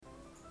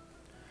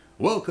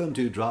Welcome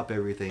to Drop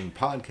Everything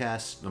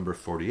Podcast number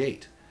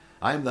 48.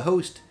 I'm the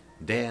host,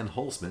 Dan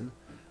Holzman.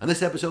 On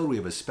this episode, we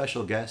have a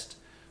special guest,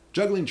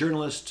 juggling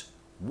journalist,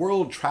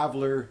 world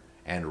traveler,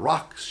 and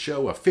rock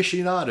show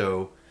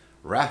aficionado,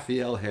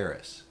 Raphael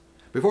Harris.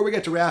 Before we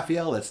get to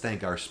Raphael, let's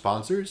thank our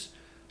sponsors,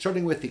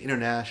 starting with the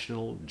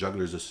International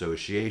Jugglers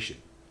Association.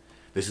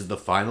 This is the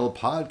final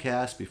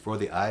podcast before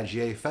the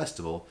IJA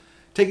Festival,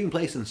 taking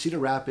place in Cedar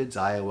Rapids,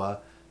 Iowa,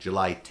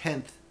 July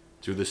 10th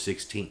through the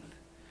 16th.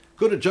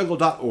 Go to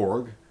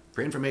juggle.org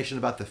for information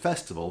about the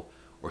festival,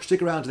 or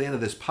stick around to the end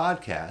of this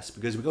podcast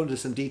because we go into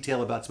some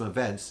detail about some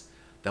events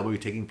that will be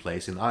taking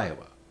place in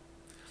Iowa.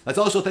 Let's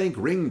also thank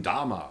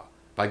Ringdama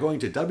by going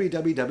to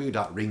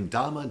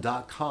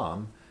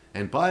www.ringdama.com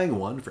and buying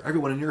one for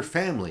everyone in your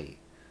family.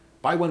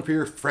 Buy one for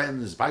your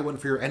friends, buy one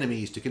for your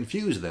enemies to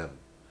confuse them.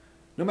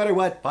 No matter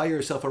what, buy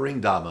yourself a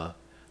Ringdama,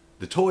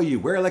 the toy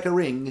you wear like a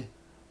ring,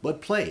 but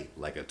play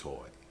like a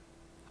toy.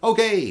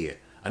 Okay,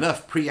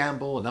 enough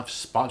preamble, enough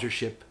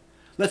sponsorship.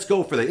 Let's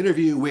go for the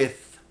interview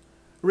with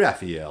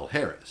Raphael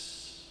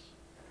Harris.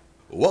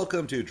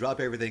 Welcome to Drop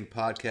Everything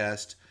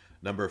Podcast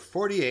number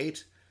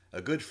 48.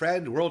 A good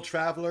friend, world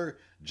traveler,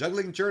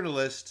 juggling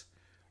journalist,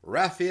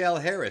 Raphael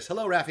Harris.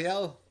 Hello,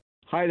 Raphael.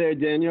 Hi there,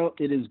 Daniel.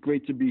 It is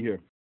great to be here.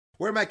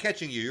 Where am I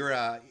catching you? You're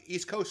a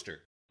East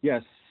Coaster.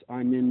 Yes,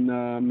 I'm in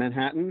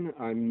Manhattan.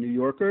 I'm a New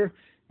Yorker,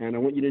 and I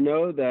want you to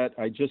know that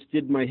I just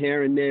did my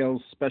hair and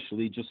nails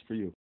specially just for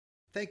you.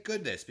 Thank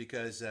goodness,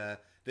 because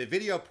the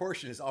video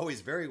portion is always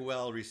very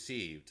well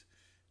received,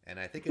 and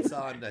I think it's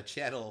on the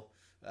channel.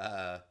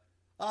 I'll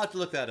have to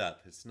look that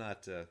up. It's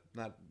not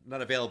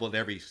available in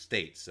every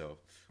state, so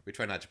we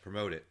try not to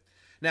promote it.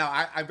 Now,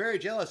 I'm very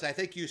jealous. I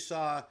think you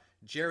saw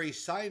Jerry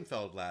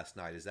Seinfeld last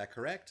night. Is that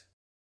correct?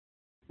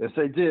 Yes,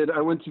 I did.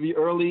 I went to the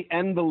early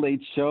and the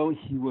late show.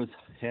 He was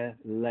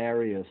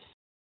hilarious.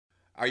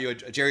 Are you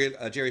a Jerry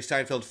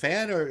Seinfeld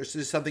fan, or is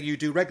this something you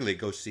do regularly,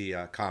 go see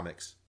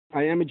comics?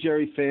 I am a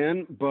Jerry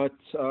fan, but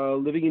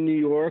living in New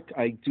York,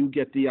 I do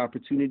get the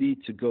opportunity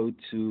to go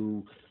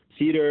to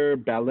theater,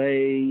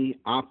 ballet,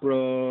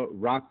 opera,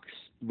 rock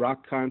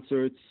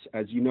concerts.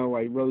 As you know,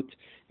 I wrote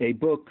a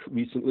book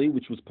recently,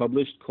 which was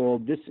published,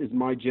 called This Is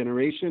My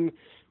Generation,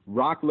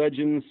 Rock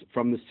Legends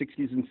from the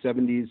 60s and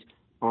 70s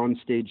on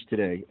Stage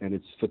Today. And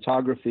it's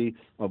photography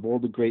of all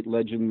the great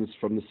legends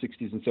from the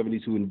 60s and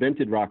 70s who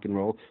invented rock and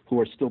roll,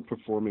 who are still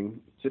performing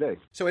today.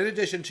 So in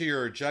addition to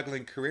your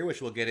juggling career,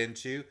 which we'll get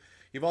into,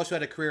 you've also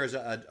had a career as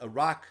a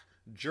rock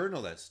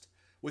journalist.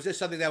 Was this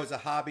something that was a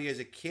hobby as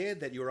a kid,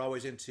 that you were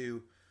always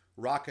into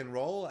rock and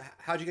roll?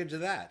 How'd you get into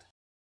that?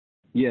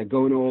 Yeah,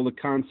 going to all the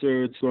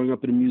concerts, growing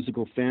up in a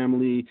musical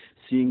family,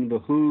 seeing The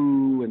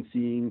Who and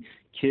seeing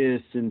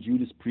Kiss and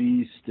Judas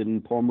Priest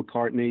and Paul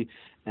McCartney.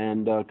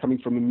 And coming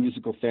from a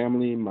musical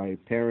family, my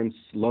parents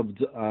loved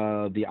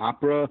the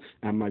opera,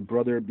 and my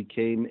brother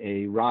became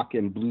a rock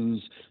and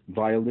blues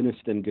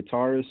violinist and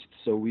guitarist.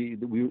 So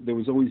there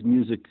was always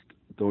music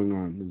going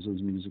on. There was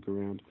always music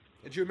around.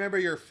 Did you remember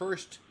your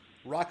first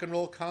rock and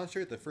roll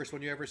concert, the first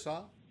one you ever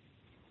saw?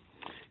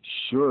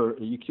 Sure.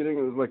 Are you kidding?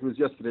 It was like it was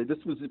yesterday. This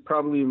was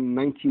probably in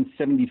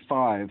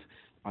 1975.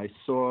 I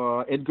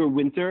saw Edgar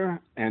Winter,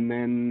 and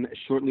then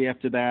shortly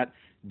after that,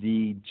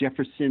 the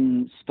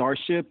Jefferson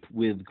Starship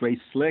with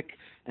Grace Slick,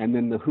 and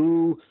then The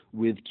Who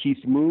with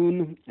Keith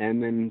Moon,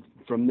 and then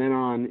from then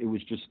on, it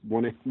was just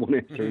one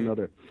after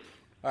another.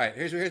 All right,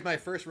 here's my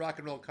first rock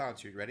and roll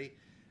concert. Ready?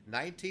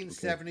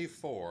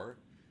 1974, okay.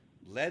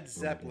 Led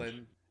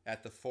Zeppelin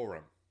at the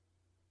Forum.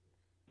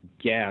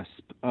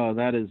 Gasp! Oh,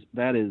 that is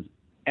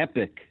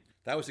epic.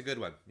 That was a good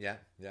one. Yeah.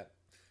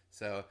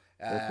 So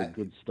that's a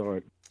good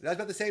start. That was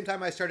about the same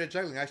time I started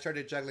juggling. I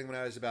started juggling when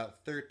I was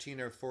about 13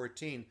 or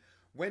 14.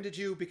 When did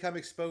you become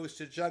exposed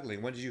to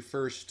juggling? When did you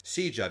first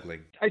see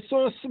juggling? I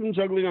saw some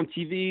juggling on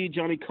TV,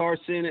 Johnny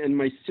Carson, and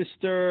my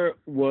sister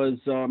was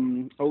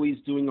always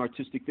doing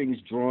artistic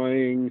things,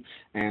 drawing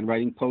and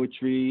writing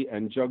poetry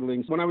and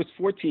juggling. When I was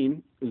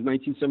 14, it was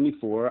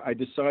 1974, I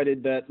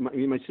decided that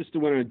my sister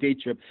went on a day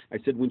trip. I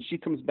said, when she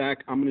comes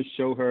back, I'm going to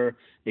show her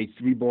a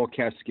 3-ball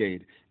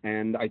cascade.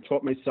 And I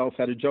taught myself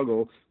how to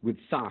juggle with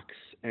socks,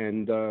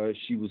 and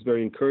she was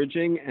very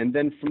encouraging. And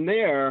then from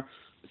there,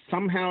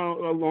 somehow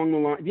along the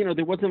line,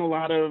 there wasn't a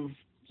lot of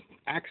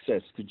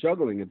access to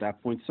juggling at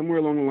that point. Somewhere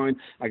along the line,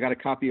 I got a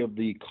copy of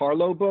the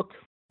Carlo book.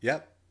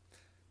 Yep.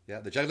 Yeah,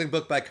 the juggling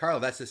book by Carlo.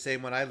 That's the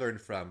same one I learned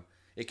from.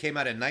 It came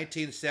out in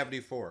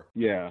 1974.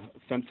 Yeah,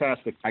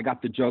 fantastic. I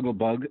got the juggle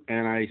bug,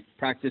 and I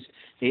practiced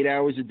 8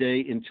 hours a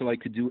day until I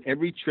could do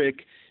every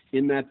trick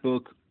in that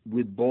book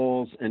with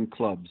balls and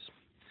clubs.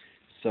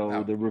 So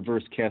wow. The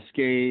reverse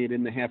cascade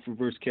and the half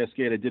reverse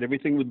cascade. I did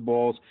everything with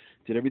balls,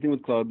 did everything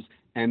with clubs.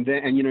 And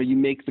then, you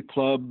make the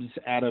clubs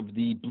out of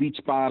the bleach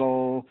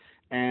bottle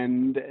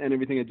and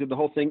everything. I did the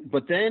whole thing.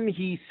 But then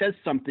he says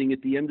something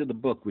at the end of the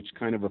book, which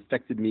kind of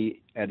affected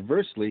me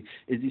adversely,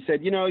 is he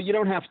said, you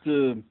don't have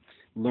to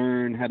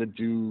learn how to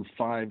do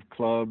 5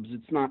 clubs.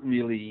 It's not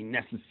really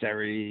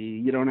necessary.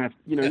 You don't have,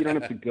 you don't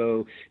have to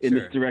go in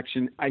this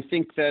direction. I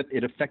think that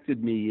it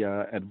affected me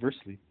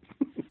adversely.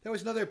 There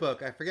was another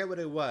book. I forget what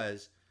it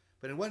was,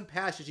 But in one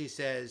passage he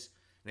says,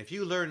 and if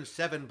you learn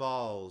 7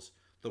 balls,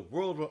 the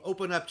world will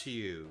open up to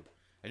you,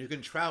 and you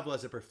can travel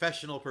as a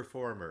professional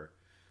performer.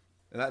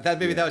 And that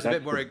was a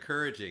bit more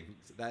encouraging,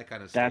 that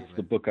kind of statement. That's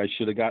the book I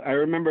should have got. I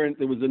remember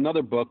there was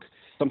another book,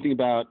 something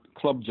about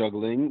club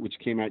juggling, which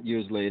came out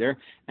years later,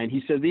 and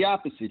he said the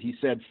opposite. He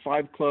said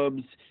 5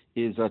 clubs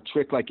is a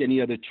trick like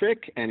any other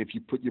trick, and if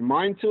you put your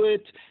mind to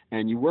it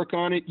and you work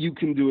on it, you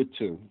can do it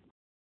too.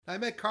 I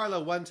met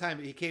Carlo one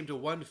time. He came to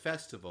one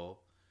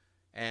festival,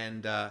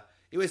 and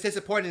it was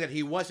disappointing that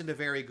he wasn't a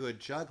very good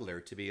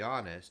juggler, to be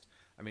honest.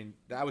 I mean,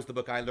 that was the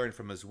book I learned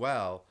from as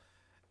well.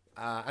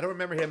 I don't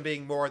remember him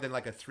being more than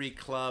like a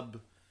 3-club,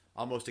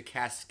 almost a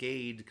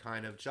cascade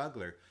kind of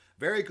juggler.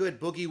 Very good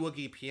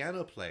boogie-woogie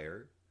piano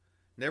player.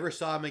 Never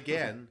saw him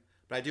again,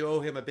 but I do owe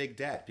him a big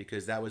debt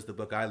because that was the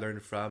book I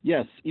learned from.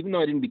 Yes, even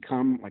though I didn't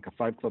become like a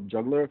 5-club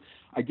juggler,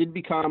 I did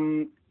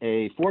become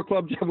a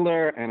 4-club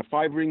juggler and a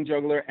 5-ring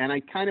juggler, and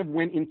I kind of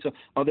went into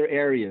other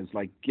areas,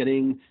 like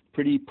getting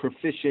pretty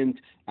proficient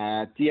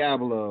at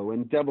Diabolo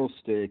and Devil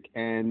Stick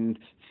and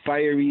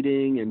fire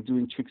eating and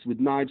doing tricks with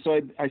knives. So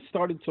I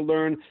started to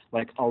learn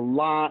like a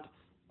lot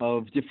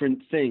of different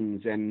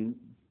things and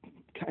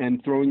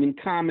throwing in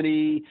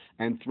comedy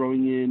and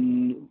throwing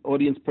in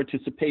audience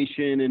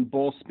participation and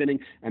ball spinning.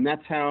 And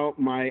that's how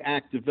my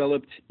act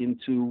developed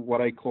into what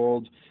I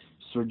called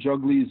Sir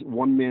Juggly's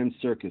one-man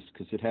circus,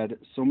 because it had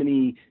so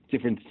many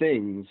different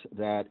things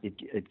that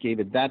it gave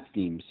it that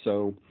theme.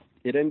 So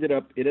it ended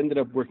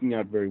up working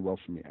out very well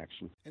for me,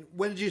 actually. And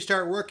when did you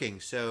start working?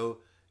 So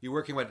you're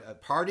working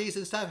at parties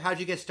and stuff? How did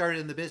you get started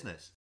in the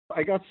business?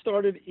 I got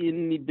started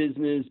in the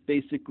business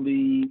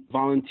basically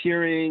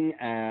volunteering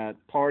at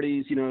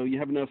parties. You know, you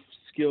have enough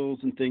skills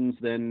and things,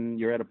 then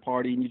you're at a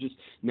party and you just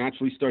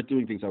naturally start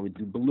doing things. I would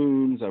do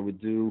balloons, I would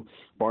do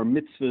bar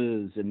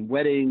mitzvahs and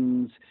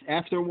weddings.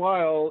 After a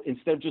while,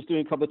 instead of just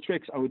doing a couple of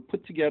tricks, I would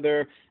put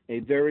together a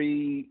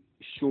very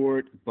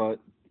short but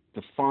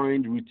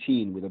defined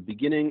routine with a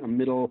beginning, a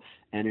middle,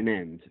 and an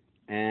end.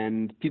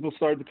 And people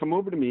started to come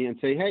over to me and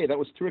say, hey, that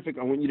was terrific.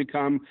 I want you to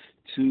come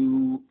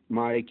to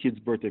my kid's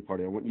birthday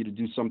party. I want you to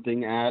do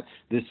something at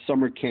this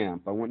summer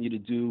camp. I want you to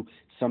do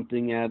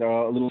something at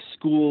a little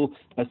school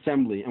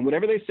assembly. And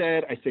whatever they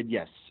said, I said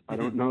yes. I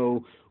don't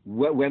know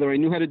whether I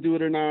knew how to do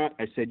it or not.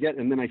 I said yes,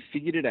 and then I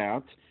figured it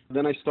out.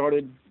 Then I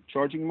started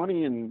charging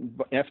money, and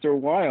after a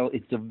while,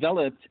 it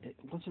developed. It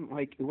wasn't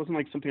like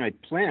something I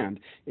planned.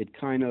 It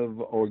kind of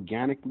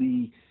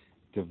organically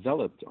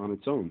developed on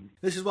its own.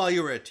 This is while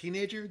you were a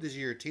teenager? These are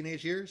your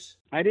teenage years?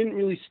 I didn't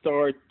really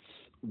start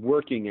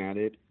working at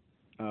it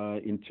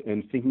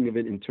and thinking of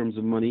it in terms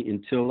of money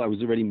until I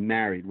was already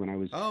married when I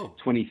was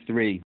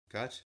 23.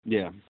 Gotcha.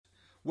 Yeah.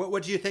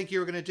 What did you think you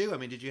were going to do? I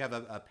mean, did you have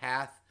a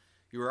path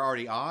you were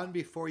already on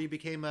before you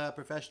became a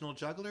professional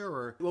juggler,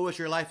 or what was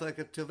your life like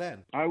until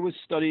then? I was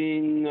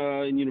studying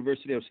in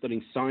university. I was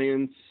studying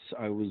science.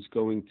 I was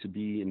going to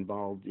be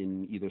involved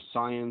in either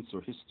science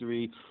or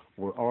history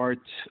or art.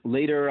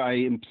 Later, I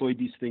employed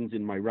these things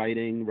in my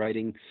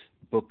writing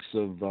books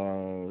of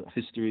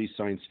history,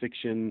 science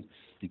fiction,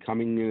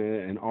 becoming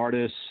an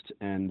artist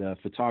and a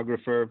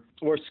photographer,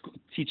 or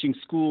teaching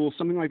school,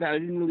 something like that. I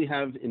didn't really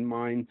have in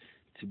mind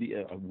to be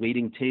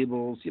waiting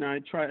tables. You know, I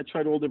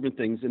tried all different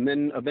things. And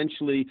then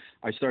eventually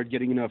I started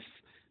getting enough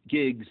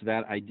gigs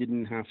that I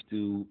didn't have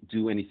to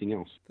do anything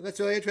else. That's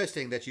really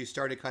interesting that you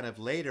started kind of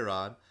later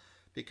on,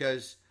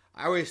 because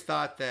I always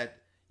thought that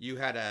you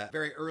had a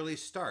very early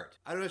start.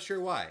 I'm not sure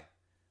why.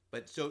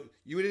 But so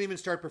you didn't even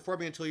start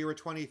performing until you were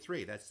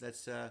 23.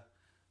 That's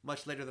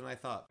much later than I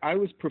thought. I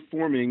was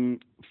performing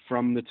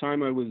from the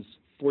time I was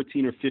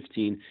 14 or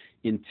 15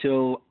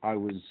 until I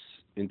was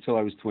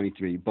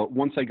 23. But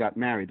once I got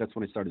married, that's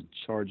when I started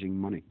charging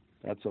money.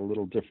 That's a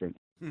little different.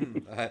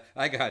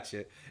 I got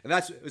you. And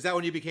was that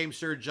when you became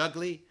Sir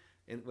Juggly?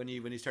 When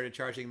you started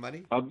charging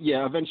money?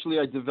 Yeah, eventually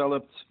I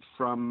developed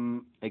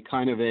from a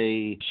kind of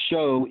a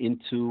show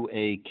into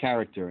a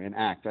character, an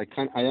act.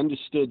 I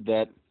understood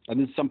that, and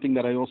this is something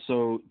that I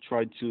also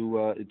try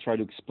to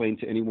explain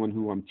to anyone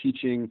who I'm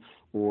teaching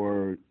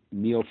or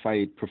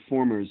neophyte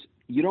performers.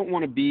 You don't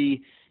want to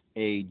be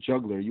a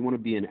juggler, you want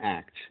to be an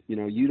act. You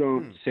know, you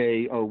don't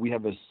say, oh, we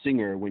have a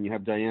singer when you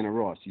have Diana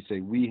Ross. You say,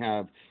 we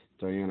have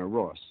Diana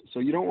Ross. So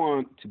you don't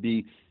want to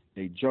be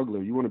a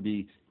juggler. You want to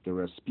be the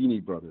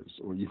Raspini brothers,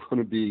 or you want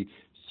to be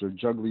Sir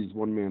Juggly's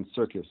one-man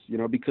circus, you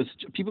know, because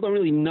people don't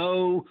really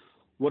know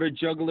what a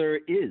juggler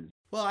is.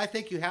 Well, I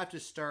think you have to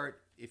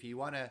start, if you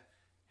want to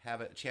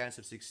have a chance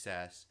of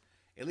success,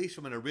 at least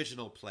from an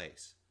original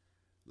place.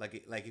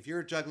 Like if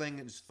you're juggling,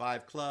 it's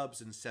 5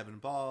 clubs and 7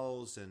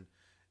 balls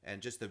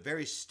and just the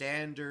very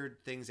standard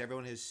things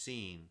everyone has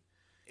seen.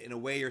 In a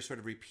way, you're sort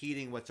of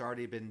repeating what's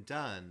already been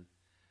done.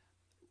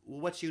 Well,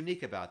 what's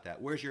unique about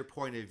that? Where's your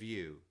point of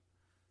view?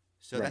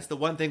 So That's the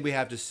one thing we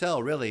have to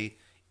sell, really,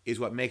 is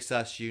what makes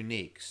us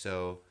unique.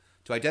 So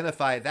to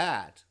identify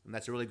that, and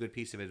that's a really good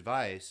piece of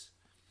advice,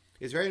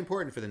 is very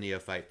important for the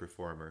neophyte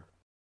performer.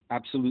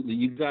 Absolutely.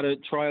 You've got to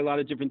try a lot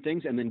of different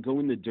things and then go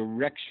in the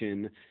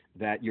direction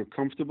that you're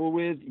comfortable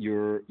with,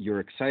 you're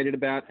excited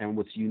about, and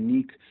what's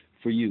unique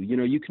for you. You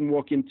know, you can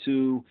walk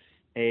into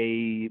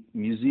a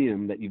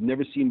museum that you've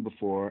never seen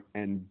before,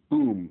 and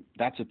boom,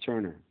 that's a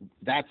Turner.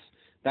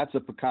 That's a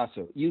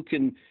Picasso. You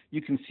can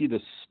see the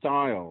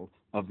style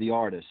of the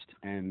artist,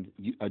 and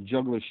a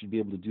juggler should be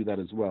able to do that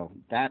as well.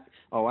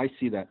 I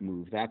see that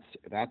move.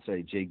 That's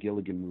a Jay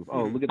Gilligan move.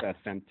 Oh, look at that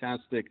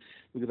fantastic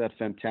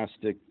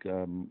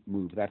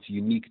move. That's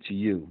unique to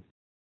you.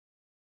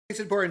 It's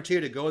important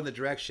too to go in the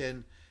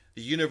direction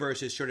the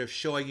universe is sort of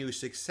showing you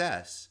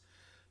success.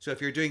 So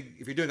if you're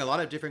doing a lot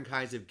of different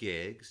kinds of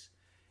gigs,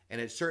 and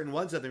at certain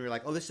ones of them you're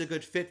like, oh, this is a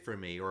good fit for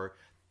me, or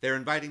they're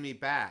inviting me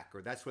back,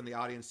 or that's when the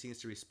audience seems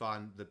to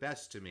respond the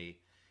best to me,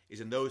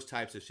 is in those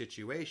types of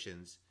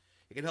situations.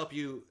 It can help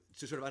you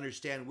to sort of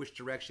understand which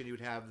direction you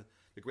would have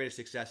the greatest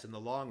success in the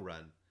long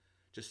run,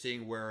 just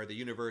seeing where the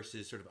universe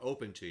is sort of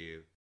open to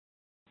you.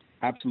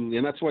 Absolutely,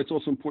 and that's why it's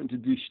also important to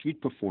do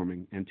street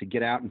performing and to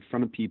get out in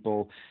front of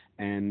people.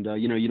 And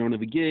you don't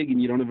have a gig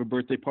and you don't have a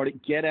birthday party.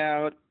 Get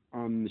out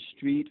on the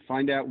street,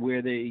 find out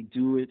where they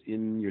do it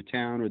in your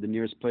town or the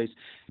nearest place.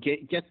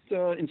 Get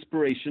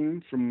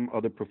inspiration from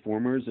other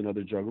performers and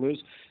other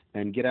jugglers,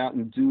 and get out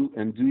and do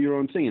your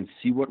own thing and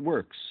see what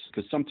works.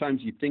 Because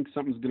sometimes you think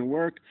something's going to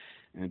work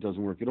and it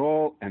doesn't work at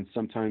all, and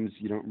sometimes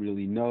you don't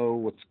really know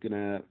what's going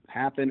to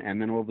happen,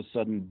 and then all of a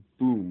sudden,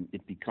 boom,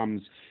 it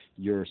becomes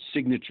your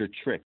signature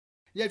trick.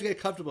 You have to get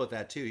comfortable with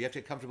that too. You have to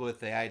get comfortable with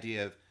the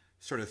idea of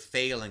sort of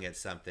failing at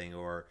something,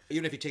 or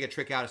even if you take a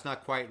trick out, it's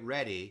not quite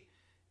ready,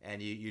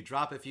 and you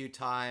drop a few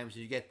times,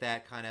 you get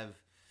that kind of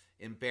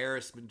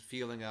embarrassment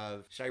feeling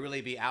of, should I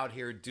really be out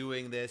here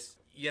doing this?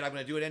 Yet I'm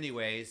going to do it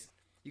anyways.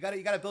 You got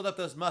to build up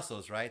those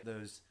muscles, right?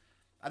 Those,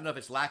 I don't know if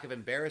it's lack of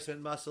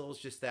embarrassment muscles,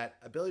 just that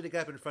ability to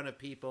get up in front of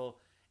people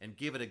and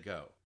give it a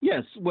go.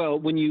 Yes, well,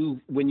 when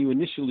you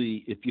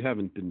initially, if you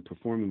haven't been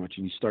performing much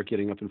and you start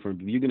getting up in front of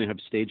people, you're going to have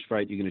stage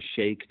fright, you're going to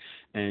shake,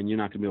 and you're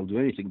not going to be able to do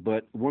anything.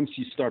 But once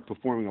you start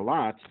performing a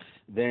lot,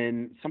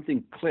 then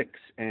something clicks,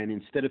 and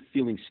instead of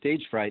feeling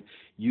stage fright,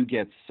 you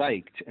get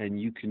psyched,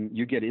 and you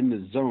get in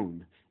the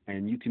zone,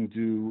 and you can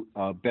do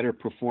a better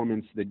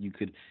performance than you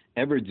could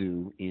ever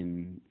do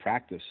in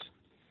practice.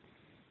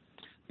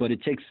 But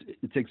it takes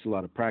a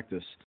lot of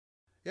practice.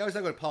 Yeah, I was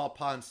like what Paul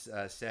Ponce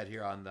said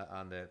here on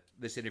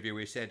this interview, where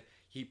he said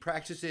he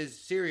practices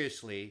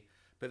seriously,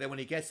 but then when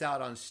he gets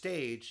out on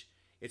stage,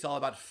 it's all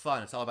about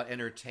fun. It's all about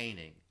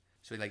entertaining.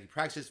 So he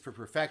practices for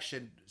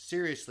perfection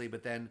seriously,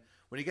 but then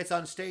when he gets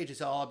on stage,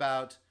 it's all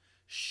about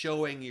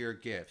showing your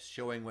gifts,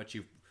 showing what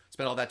you've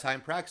spent all that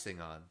time practicing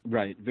on.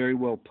 Right. Very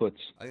well put.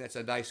 I think that's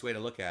a nice way to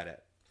look at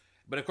it.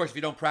 But of course, if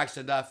you don't practice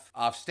enough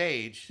off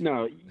stage...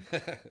 No,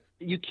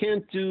 you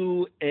can't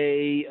do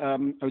I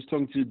was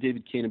talking to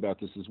David Kane about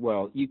this as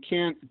well. You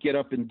can't get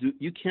up and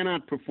you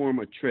cannot perform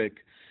a trick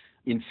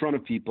in front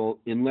of people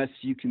unless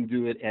you can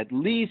do it at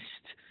least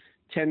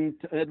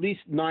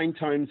 9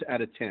 times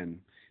out of 10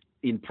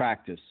 in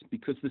practice.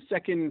 Because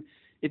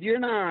if you're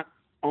not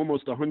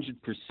almost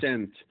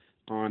 100%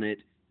 on it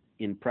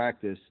in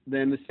practice,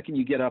 then the second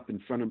you get up in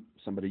front of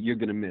somebody, you're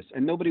going to miss.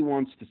 And nobody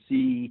wants to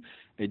see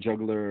a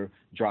juggler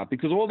drop,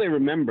 because all they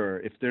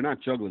remember, if they're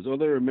not jugglers, all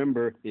they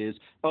remember is,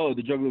 oh,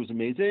 the juggler was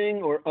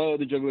amazing, or, oh,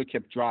 the juggler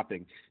kept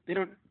dropping. They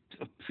don't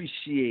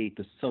appreciate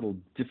the subtle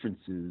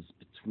differences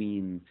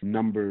between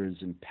numbers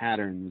and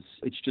patterns.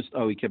 It's just,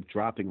 oh, he kept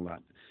dropping a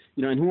lot.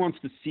 And who wants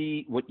to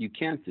see what you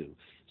can't do?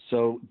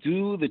 So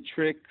do the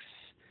tricks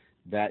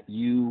that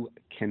you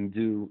can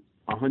do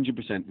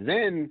 100%.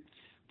 Then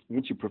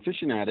once you're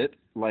proficient at it,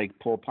 like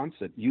Paul Ponce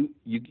said, you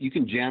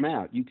can jam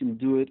out. You can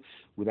do it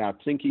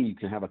without thinking. You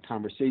can have a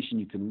conversation.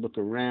 You can look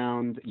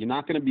around. You're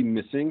not going to be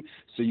missing,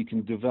 so you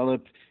can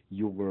develop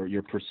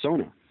your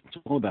persona. It's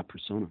all about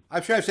persona.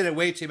 I'm sure I've said it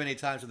way too many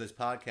times on this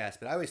podcast,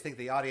 but I always think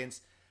the audience,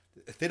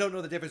 if they don't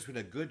know the difference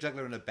between a good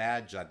juggler and a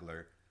bad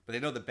juggler, but they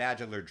know the bad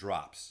juggler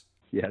drops.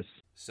 Yes.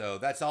 So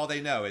that's all they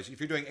know is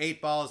if you're doing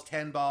 8 balls,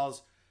 10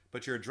 balls,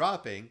 but you're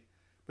dropping,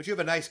 but you have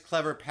a nice,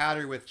 clever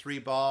pattern with 3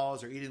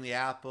 balls or eating the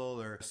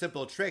apple or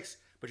simple tricks,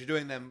 but you're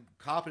doing them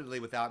competently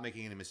without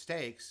making any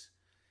mistakes,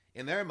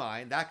 in their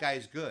mind, that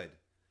guy's good.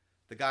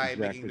 The guy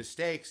making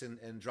mistakes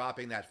and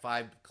dropping that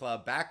 5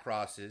 club back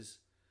crosses,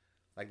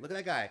 look at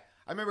that guy.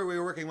 I remember we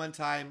were working one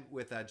time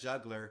with a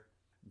juggler,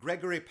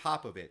 Gregory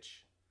Popovich,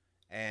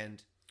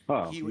 and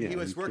he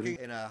was working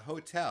in a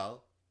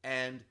hotel,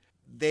 and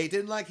they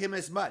didn't like him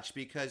as much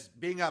because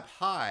being up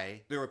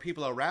high, there were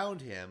people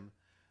around him.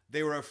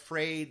 They were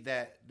afraid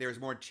that there was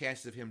more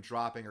chances of him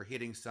dropping or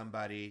hitting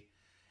somebody.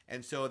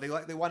 And so they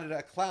wanted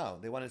a clown.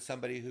 They wanted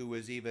somebody who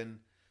was even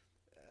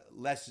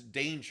less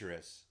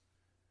dangerous.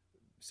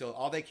 So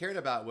all they cared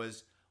about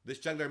was this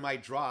juggler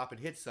might drop and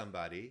hit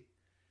somebody.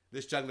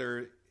 This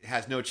juggler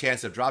has no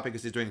chance of dropping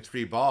because he's doing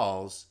 3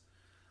 balls.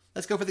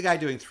 Let's go for the guy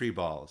doing 3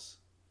 balls.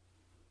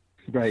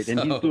 Right, and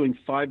he's doing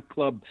 5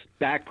 club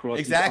back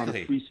crosses on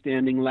a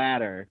freestanding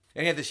ladder.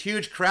 And he had this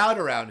huge crowd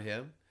around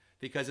him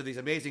because of these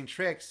amazing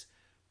tricks.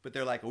 But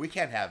they're like, well, we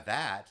can't have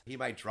that. He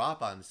might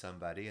drop on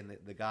somebody. And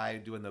the guy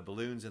doing the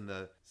balloons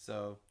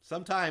So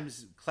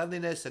sometimes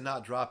cleanliness and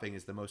not dropping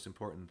is the most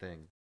important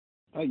thing.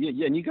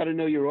 Yeah, and you got to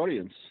know your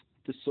audience.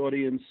 This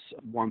audience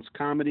wants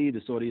comedy.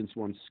 This audience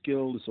wants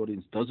skill. This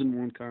audience doesn't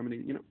want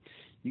comedy.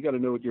 You got to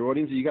know what your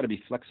audience is. You got to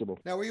be flexible.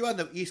 Now, were you on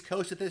the East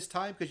Coast at this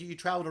time? Because you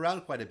traveled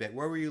around quite a bit.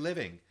 Where were you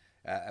living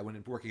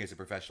when working as a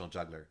professional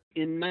juggler?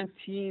 In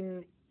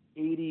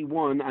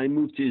 1981, I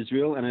moved to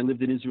Israel, and I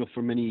lived in Israel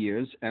for many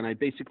years, and I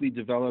basically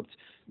developed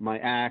my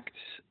act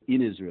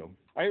in Israel.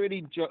 I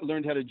already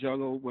learned how to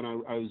juggle when I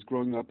was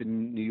growing up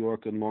in New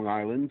York and Long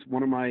Island.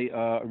 One of my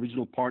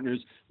original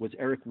partners was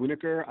Eric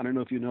Winokur. I don't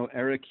know if you know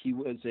Eric. He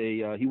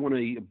won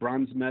a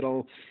bronze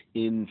medal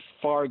in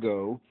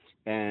Fargo,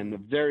 and a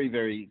very,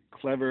 very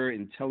clever,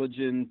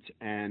 intelligent,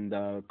 and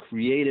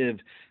creative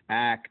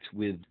act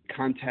with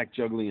contact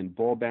juggling and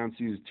ball bounce.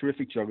 He was a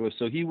terrific juggler.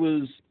 So he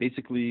was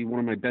basically one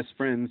of my best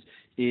friends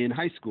in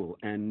high school,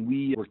 and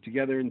we worked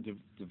together and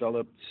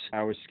developed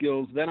our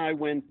skills. Then I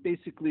was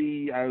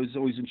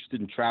always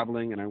interested in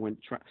traveling, and I went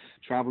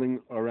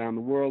traveling around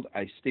the world.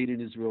 I stayed in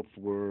Israel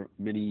for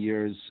many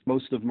years.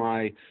 Most of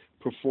my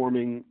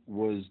performing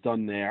was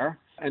done there.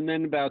 And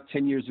then about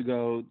 10 or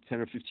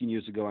 15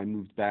 years ago, I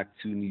moved back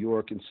to New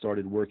York and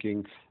started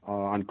working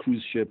on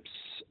cruise ships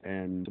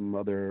and some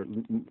other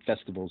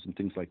festivals and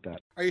things like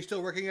that. Are you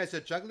still working as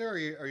a juggler, or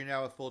are you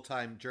now a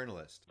full-time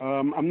journalist?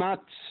 I'm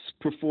not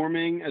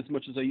performing as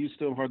much as I used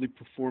to. I'm hardly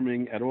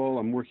performing at all.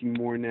 I'm working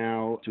more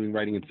now doing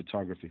writing and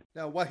photography.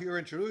 Now, while you were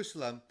in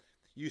Jerusalem,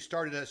 you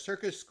started a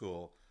circus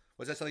school.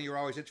 Was that something you were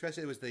always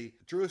interested in? It was the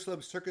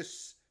Jerusalem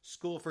Circus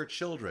School for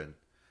Children.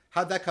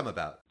 How'd that come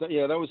about?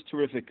 Yeah, that was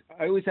terrific.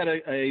 I always had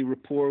a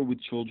rapport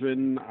with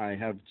children. I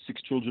have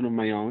 6 children of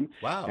my own.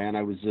 Wow. And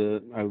I was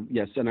a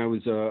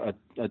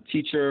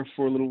teacher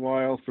for a little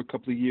while, for a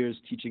couple of years,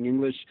 teaching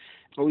English.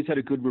 Always had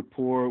a good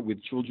rapport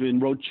with children,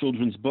 wrote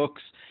children's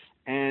books.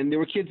 And there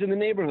were kids in the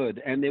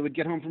neighborhood, and they would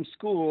get home from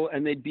school,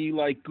 and they'd be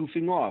like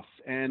goofing off.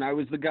 And I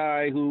was the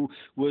guy who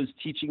was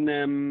teaching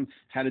them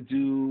how to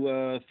do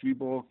a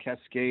 3-ball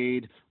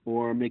cascade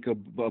or make a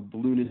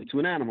balloon into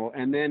an animal.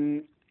 And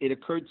then it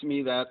occurred to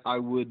me that I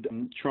would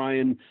try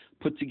and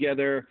put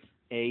together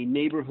a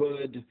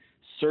neighborhood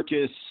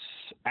circus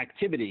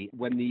activity.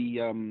 When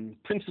the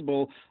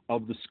principal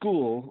of the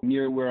school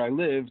near where I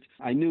lived,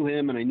 I knew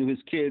him and I knew his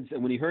kids,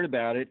 and when he heard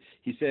about it,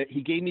 he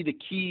gave me the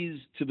keys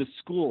to the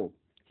school.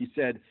 He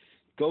said,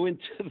 go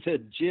into the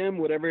gym,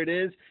 whatever it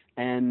is,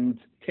 and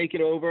take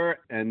it over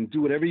and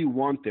do whatever you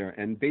want there.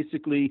 And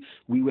basically,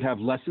 we would have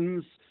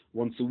lessons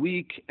once a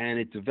week, and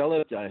it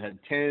developed. I had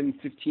 10,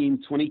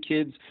 15, 20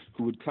 kids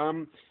who would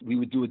come. We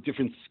would do a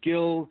different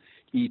skill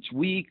each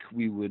week.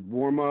 We would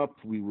warm up,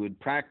 we would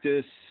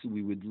practice,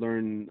 we would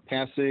learn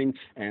passing,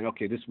 and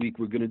okay, this week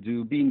we're going to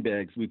do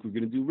beanbags, this week we're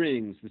going to do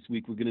rings, this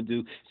week we're going to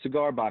do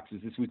cigar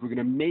boxes, this week we're going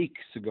to make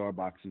cigar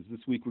boxes,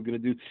 this week we're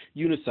going to do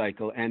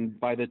unicycle. And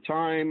by the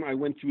time I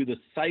went through the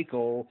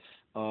cycle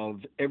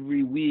of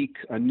every week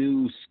a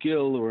new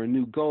skill or a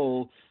new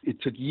goal,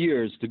 it took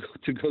years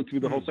to go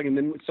through the whole thing. And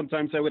then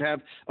sometimes I would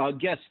have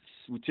guests.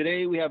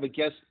 Today we have a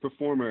guest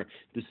performer.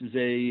 This is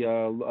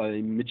a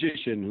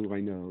magician who I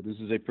know. This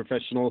is a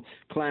professional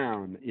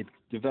clown. It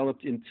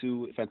developed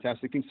into a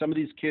fantastic thing. Some of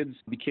these kids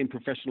became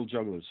professional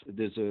jugglers.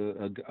 There's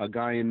a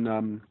guy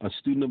a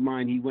student of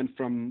mine. He went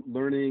from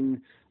learning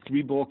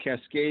 3-ball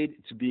cascade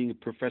to being a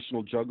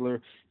professional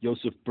juggler.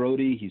 Joseph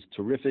Brody, he's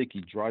terrific.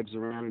 He drives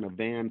around in a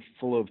van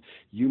full of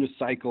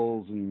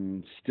unicycles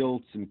and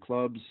stilts and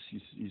clubs.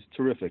 He's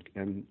terrific.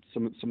 And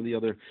some of the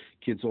other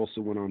kids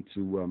also went on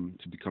to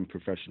become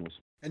professionals.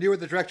 And you were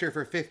the director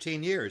for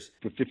 15 years.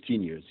 For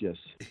 15 years, yes.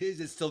 Is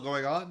it still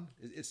going on?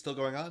 It's still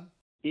going on?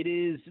 It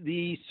is.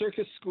 The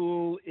circus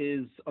school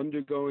is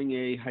undergoing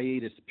a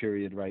hiatus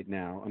period right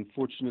now.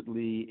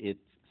 Unfortunately, it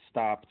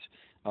stopped.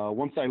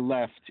 Once I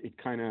left, it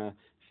kind of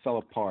fell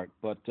apart.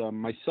 But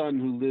my son,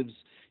 who lives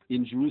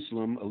in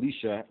Jerusalem,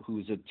 Elisha,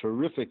 who's a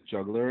terrific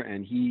juggler,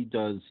 and he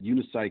does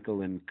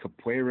unicycle and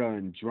capoeira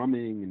and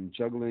drumming and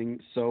juggling.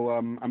 So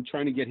I'm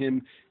trying to get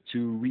him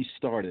to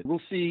restart it.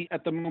 We'll see.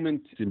 At the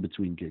moment, it's in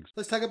between gigs.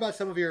 Let's talk about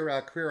some of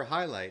your career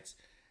highlights.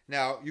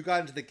 Now, you got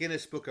into the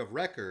Guinness Book of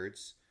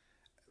Records.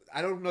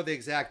 I don't know the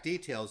exact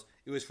details.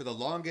 It was for the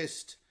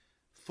longest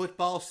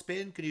football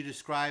spin. Can you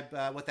describe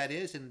what that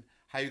is and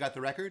how you got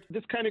the record?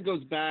 This kind of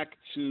goes back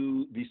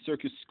to the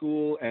circus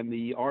school and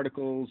the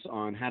articles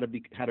on how to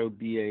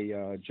be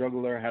a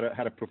juggler,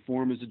 how to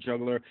perform as a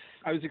juggler.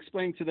 I was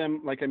explaining to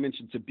them, like I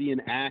mentioned, to be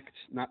an act,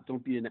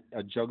 don't be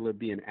a juggler,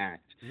 be an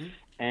act. Mm-hmm.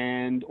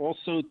 And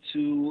also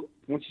to,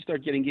 once you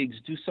start getting gigs,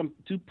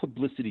 do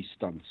publicity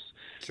stunts.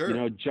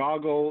 Sure.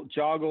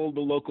 Joggle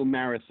the local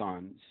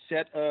marathon.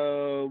 Set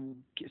a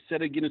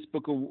Guinness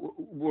Book of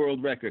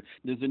World Record.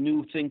 There's a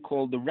new thing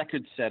called the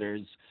Record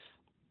Setters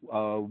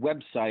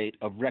website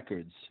of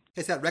records.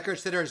 Is that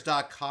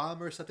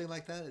recordsetters.com or something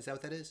like that? Is that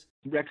what that is?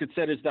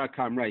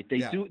 Recordsetters.com, right.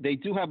 They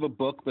do have a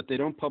book, but they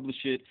don't publish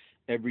it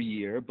every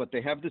year, but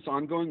they have this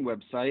ongoing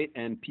website,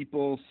 and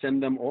people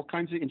send them all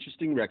kinds of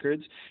interesting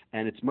records,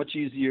 and it's much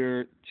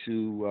easier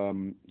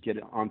to get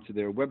onto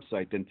their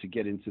website than to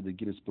get into the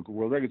Guinness Book of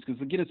World Records, because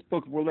the Guinness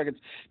Book of World Records,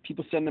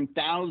 people send them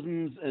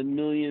thousands and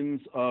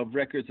millions of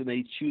records, and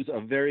they choose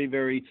a very,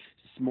 very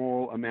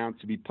small amount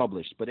to be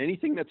published. But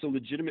anything that's a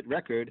legitimate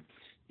record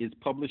is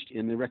published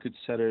in the record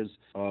setter's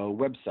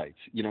website,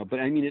 But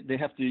I mean,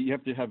 you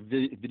have to have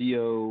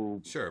video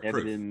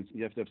evidence. Proof.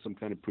 You have to have some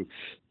kind of proof.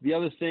 The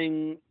other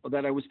thing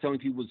that I was telling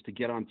people was to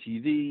get on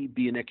TV,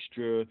 be an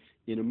extra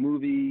in a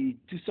movie,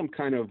 do some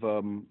kind of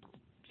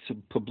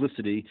some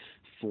publicity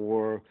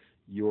for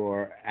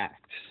your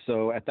act.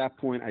 So at that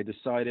point, I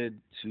decided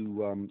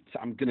to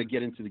I'm going to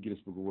get into the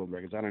Guinness Book of World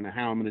Records. I don't know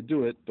how I'm going to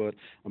do it, but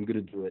I'm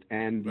going to do it.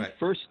 And the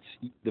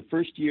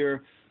first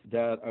year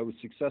that I was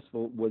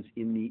successful was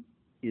in the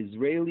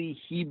Israeli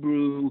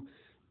Hebrew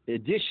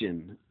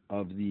edition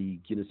of the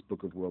Guinness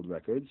Book of World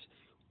Records,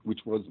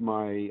 which was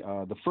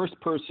the first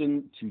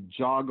person to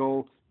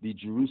joggle the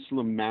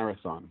Jerusalem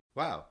Marathon.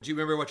 Wow. Do you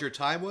remember what your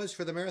time was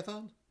for the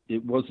marathon?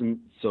 It wasn't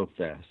so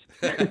fast.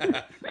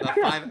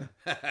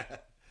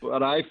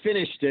 But I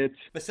finished it.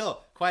 But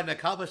still, quite an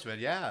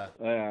accomplishment, yeah.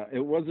 It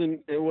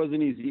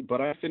wasn't easy,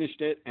 but I finished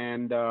it,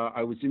 and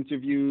I was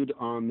interviewed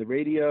on the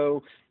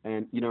radio,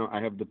 and I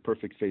have the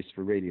perfect face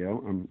for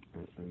radio.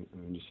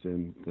 I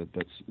understand that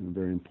that's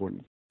very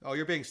important. Oh,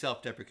 you're being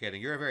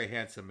self-deprecating. You're a very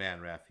handsome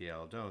man,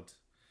 Raphael.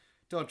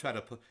 Don't try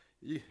to put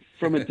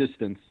from a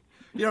distance.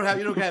 You don't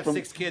have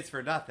 6 kids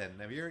for nothing.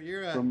 I mean,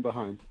 you're from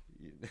behind.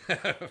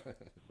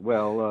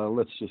 Well,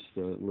 let's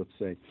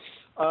say.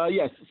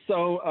 Yes,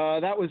 so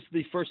that was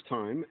the first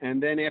time.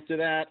 And then after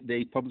that,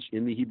 they published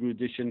in the Hebrew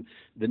edition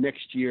the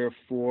next year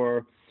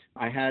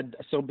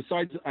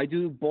besides, I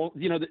do ball,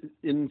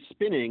 in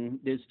spinning,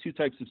 there's 2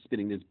 types of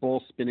spinning. There's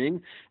ball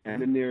spinning,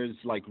 and then there's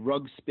like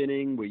rug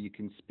spinning, where you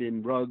can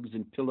spin rugs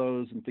and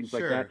pillows and things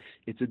like that.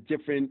 It's a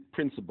different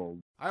principle.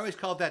 I always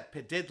called that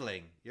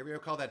pediddling. You ever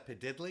call that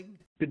pediddling?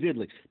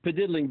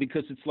 Pediddling,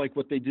 because it's like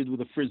what they did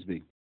with a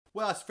Frisbee.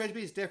 Well, a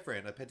Frisbee is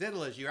different. A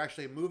pediddle is you're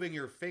actually moving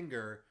your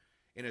finger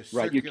in a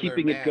circular manner. Right, you're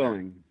keeping it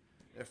going.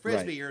 A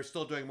Frisbee, you're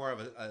still doing more of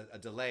a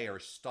delay or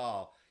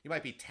stall. You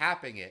might be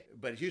tapping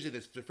it, but usually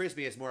the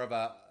Frisbee is more of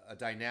a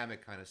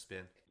dynamic kind of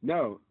spin.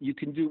 No,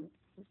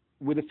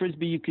 with a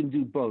Frisbee, you can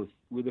do both.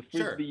 With a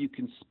Frisbee, you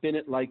can spin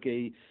it like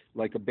a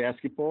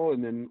basketball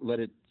and then let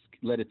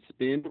it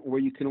spin, or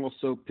you can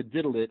also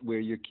pediddle it, where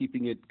you're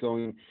keeping it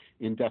going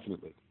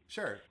indefinitely.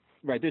 Sure.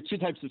 Right, there are 2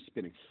 types of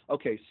spinning.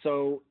 Okay,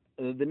 so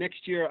the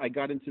next year, I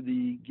got into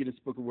the Guinness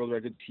Book of World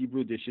Records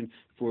Hebrew edition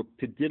for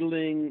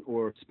pediddling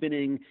or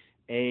spinning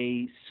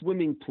a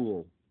swimming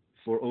pool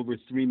for over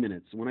 3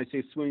 minutes. When I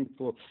say swimming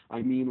pool,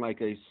 I mean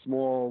like a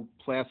small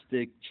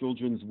plastic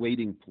children's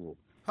wading pool.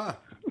 Huh.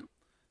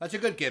 That's a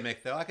good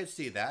gimmick, though. I could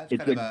see that.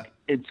 It's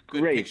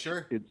good great.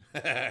 Picture.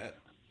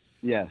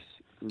 Yes,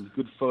 it was a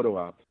good photo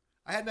op.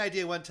 I had an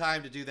idea one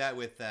time to do that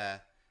with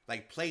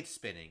like plate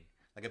spinning,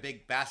 like a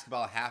big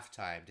basketball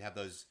halftime, to have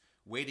those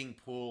wading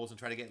pools and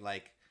try to get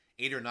like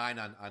 8 or 9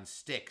 on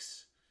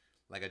sticks,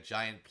 like a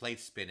giant plate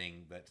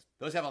spinning. But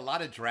those have a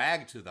lot of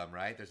drag to them,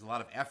 right? There's a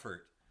lot of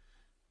effort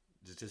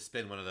to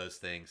spin one of those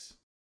things.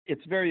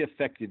 It's very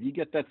effective. You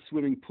get that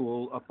swimming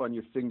pool up on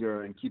your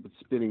finger and keep it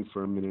spinning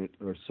for a minute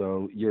or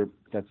so.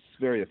 That's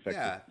very effective.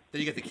 Yeah. Then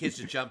you get the kids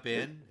to jump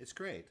in. It's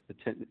great.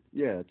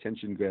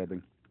 Attention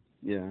grabbing.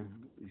 Yeah.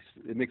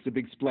 It makes a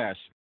big splash.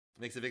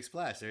 Makes a big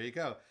splash. There you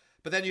go.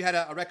 But then you had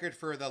a record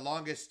for the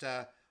longest,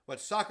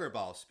 soccer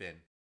ball spin?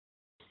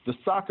 The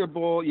soccer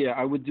ball,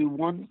 I would do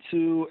 1,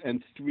 2,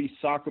 and 3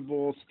 soccer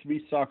balls.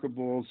 3 soccer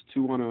balls,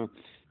 2 on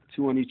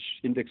each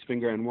index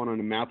finger and 1 on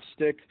a mouth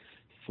stick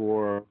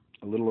for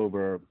a little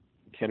over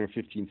 10 or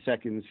 15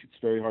 seconds. It's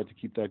very hard to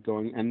keep that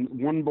going. And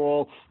 1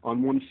 ball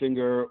on 1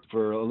 finger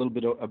for a little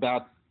bit,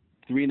 about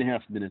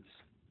 3.5 minutes.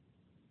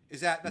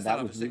 That's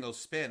not a single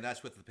spin.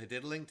 That's with the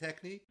pediddling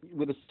technique?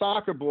 With a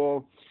soccer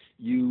ball,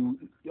 you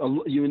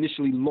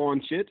initially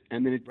launch it,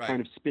 and then it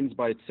kind of spins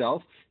by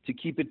itself. To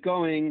keep it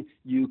going,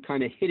 you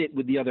kind of hit it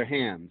with the other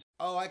hand.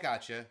 Oh, I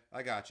gotcha.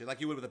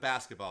 Like you would with a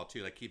basketball,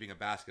 too, like keeping a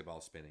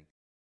basketball spinning.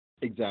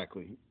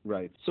 Exactly,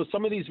 right. So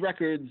some of these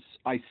records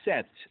I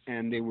set,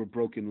 and they were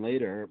broken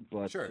later,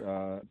 but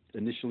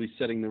initially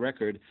setting the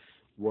record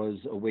was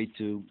a way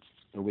to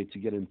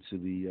get into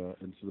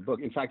the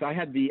book. In fact,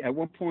 at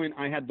one point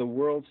I had the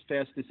world's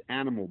fastest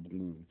animal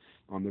balloon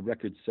on the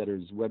record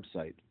setter's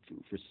website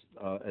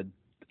for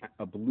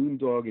a balloon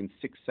dog in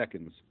 6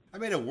 seconds. I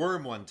made a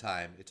worm one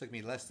time. It took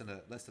me less than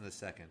a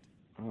second.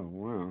 Oh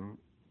wow.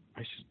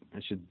 I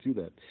should do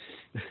that.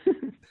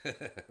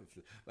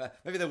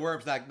 Maybe the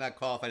worm's not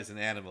qualified as an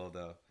animal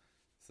though.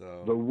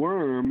 So the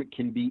worm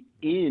can be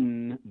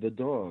in the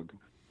dog.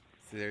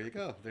 So there you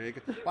go.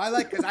 Well,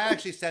 because I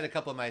actually set a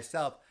couple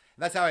myself.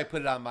 And that's how I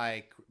put it on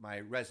my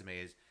resume.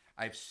 Is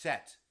I've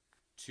set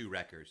 2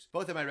 records.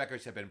 Both of my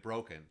records have been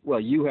broken. Well,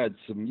 you had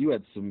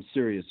some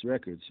serious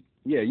records.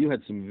 Yeah, you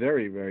had some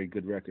very, very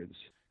good records.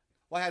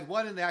 Well, I had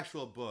one in the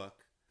actual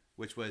book,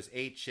 which was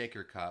 8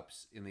 shaker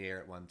cups in the air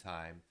at one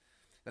time.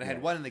 Then I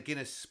had one in the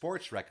Guinness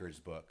Sports Records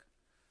book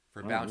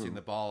for bouncing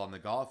the ball on the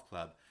golf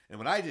club. And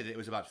when I did it, it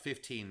was about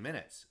 15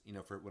 minutes,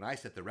 for when I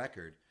set the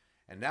record.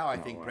 And now I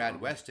think Brad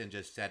Weston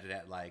just set it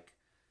at like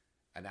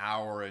an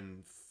hour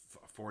and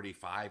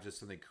 45, just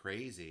something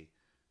crazy.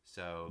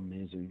 So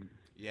amazing.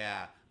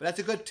 Yeah, but that's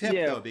a good tip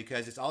though,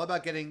 because it's all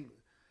about getting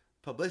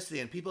publicity,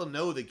 and people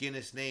know the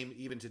Guinness name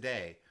even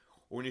today.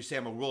 Or when you say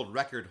I'm a world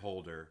record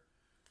holder,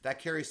 that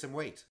carries some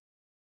weight.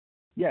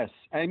 Yes,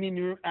 I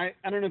mean, I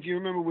don't know if you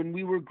remember when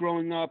we were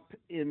growing up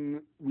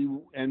we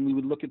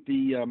would look at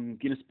the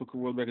Guinness Book of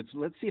World Records.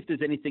 Let's see if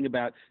there's anything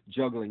about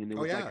juggling, and there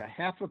was like a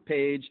half a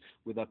page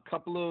with a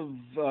couple of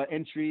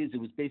entries.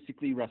 It was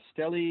basically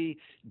Rastelli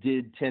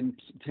did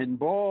 10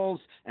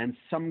 balls, and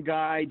some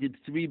guy did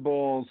 3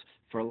 balls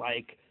for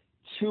like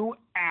 2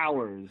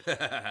 hours,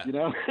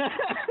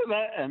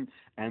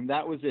 and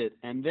that was it.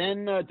 And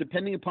then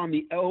depending upon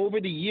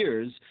over the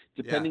years,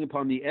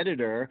 upon the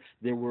editor,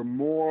 there were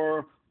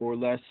more or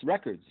less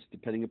records,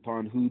 depending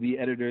upon who the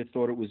editor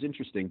thought it was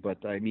interesting.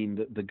 But I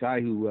mean, the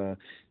guy who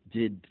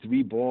did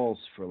 3 balls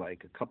for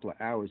like a couple of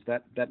hours,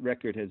 that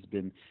record has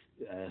been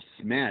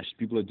smashed.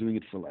 People are doing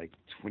it for like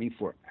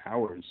 24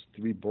 hours,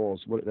 3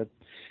 balls.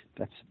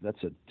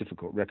 That's a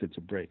difficult record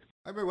to break.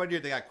 I remember one year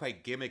they got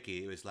quite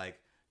gimmicky. It was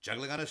like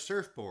juggling on a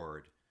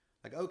surfboard.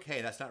 Like,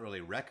 okay, that's not really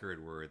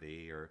record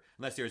worthy, or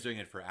unless they were doing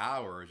it for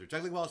hours, or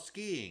juggling while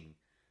skiing.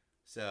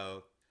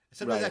 So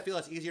sometimes I feel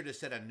it's easier to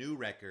set a new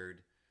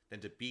record than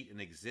to beat an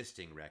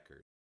existing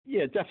record.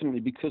 Yeah, definitely,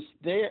 because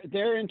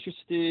they're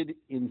interested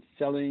in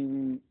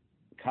selling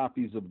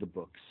copies of the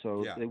book.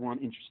 So they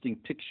want interesting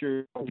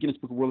pictures. The Guinness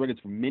Book of World Records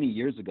from many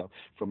years ago,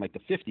 from like the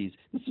 50s.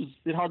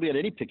 It hardly had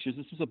any pictures.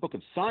 This was a book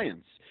of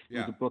science. It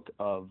was a book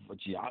of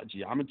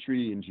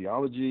geometry and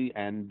geology,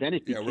 and then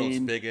it became world's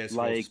biggest,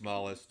 world's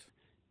smallest.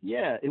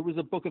 Yeah, it was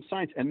a book of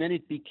science, and then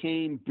it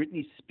became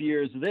Britney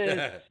Spears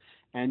this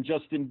and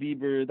Justin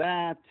Bieber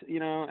that,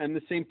 and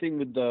the same thing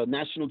with the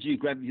National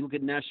Geographic. You look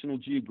at National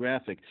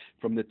Geographic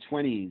from the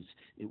 20s.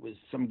 It was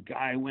some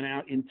guy went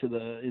out into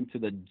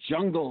the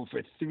jungle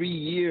for 3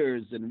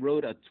 years and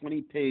wrote a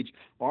 20-page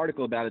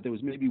article about it. There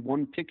was maybe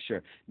one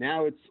picture.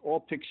 Now it's all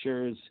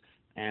pictures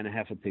and a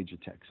half a page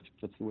of text.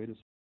 That's the way it is.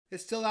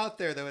 It's still out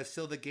there, though. It's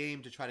still the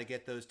game to try to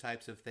get those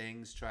types of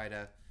things, try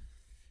to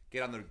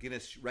get on the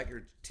Guinness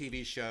record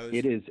TV shows.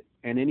 It is,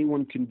 and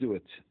anyone can do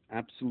it.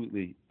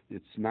 Absolutely.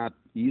 It's not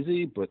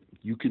easy, but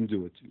you can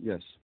do it,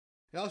 yes.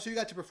 And also you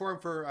got to perform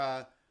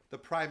for the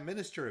Prime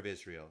Minister of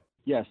Israel.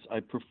 Yes, I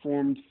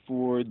performed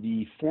for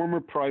the former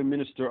Prime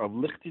Minister of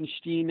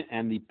Liechtenstein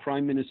and the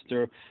Prime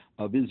Minister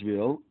of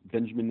Israel,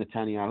 Benjamin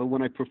Netanyahu.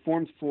 When I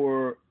performed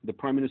for the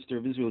Prime Minister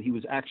of Israel, he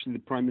was actually the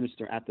Prime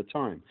Minister at the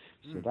time.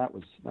 So that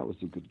was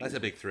a good gig. That's a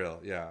big thrill,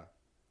 yeah.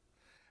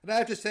 And I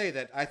have to say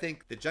that I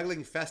think the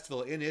Juggling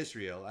Festival in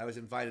Israel, I was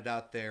invited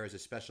out there as a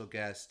special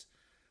guest,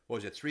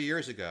 3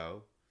 years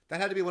ago? That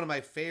had to be one of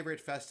my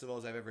favorite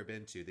festivals I've ever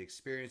been to. The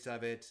experience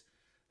of it,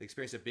 the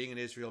experience of being in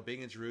Israel,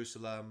 being in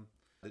Jerusalem,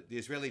 the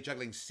Israeli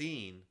juggling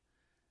scene,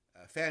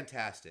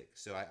 fantastic.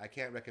 So I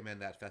can't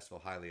recommend that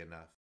festival highly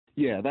enough.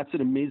 Yeah, that's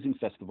an amazing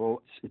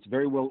festival. It's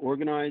very well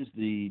organized.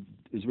 The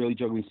Israeli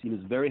juggling scene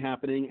is very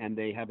happening, and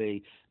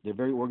they're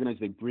very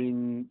organized. They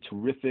bring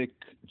terrific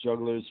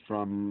jugglers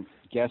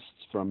guests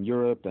from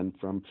Europe and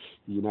from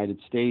the United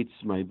States.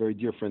 My very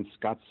dear friend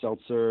Scott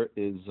Seltzer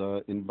is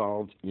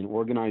involved in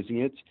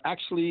organizing it.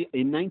 Actually,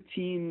 in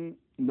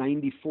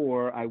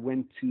 1994, I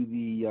went to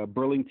the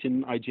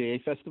Burlington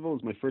IJA Festival.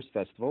 It was my first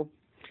festival.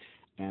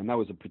 And that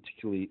was a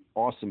particularly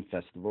awesome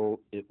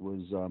festival. It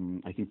was,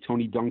 I think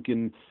Tony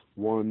Duncan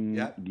won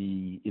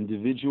the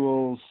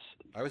individuals.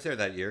 I was there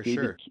that year,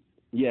 sure.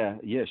 Yeah,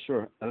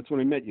 sure. That's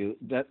when I met you.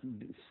 That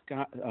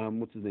Scott,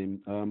 what's his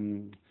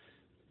name?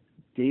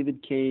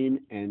 David Kane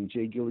and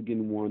Jay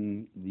Gilligan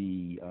won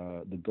the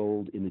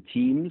gold in the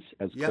teams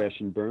as Crash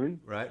and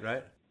Burn.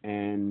 Right.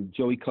 And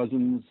Joey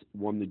Cousins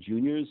won the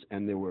juniors,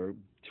 and it was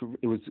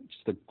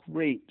just a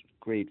great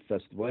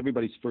festival.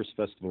 Everybody's first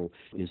festival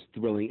is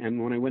thrilling.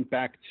 And when I went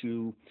back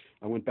to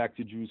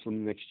Jerusalem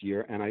the next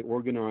year, and I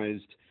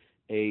organized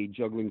a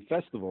juggling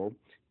festival,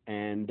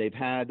 and they've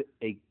had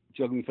a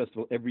juggling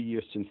festival every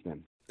year since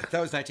then. That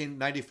was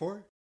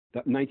 1994?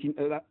 That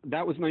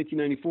was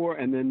 1994,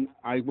 and then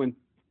I went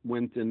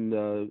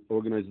and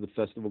organized the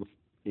festival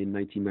in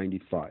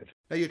 1995.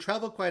 Now you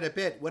travel quite a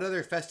bit. What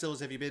other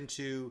festivals have you been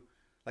to,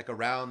 like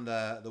around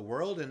the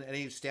world, and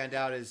any stand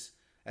out as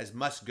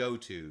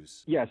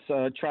must-go-tos? Yes,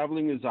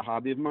 traveling is a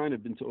hobby of mine.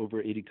 I've been to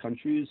over 80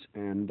 countries,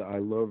 and I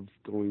love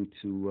going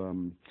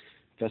to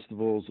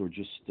festivals or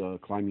just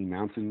climbing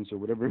mountains or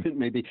whatever it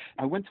may be.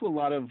 I went to a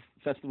lot of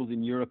festivals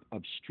in Europe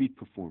of street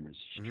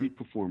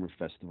performer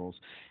festivals,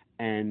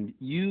 and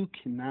you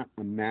cannot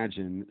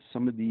imagine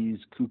some of these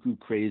cuckoo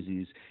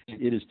crazies.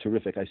 It is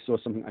terrific. I saw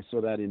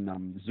that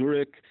in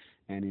Zurich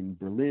and in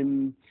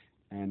Berlin.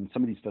 And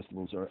some of these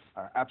festivals are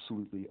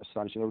absolutely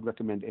astonishing. I would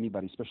recommend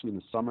anybody, especially in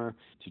the summer,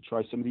 to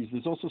try some of these.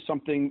 There's also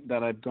something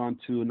that I've gone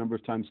to a number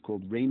of times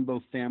called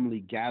Rainbow Family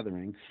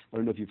Gathering. I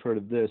don't know if you've heard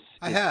of this.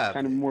 I have.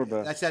 Kind of more of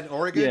a... That's at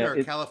Oregon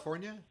or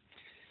California?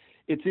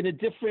 It's in a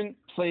different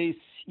place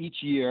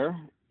each year.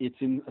 It's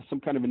in some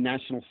kind of a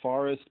national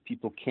forest.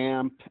 People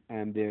camp,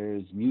 and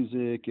there's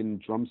music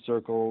and drum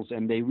circles,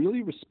 and they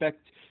really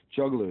respect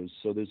jugglers.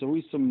 So there's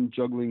always some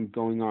juggling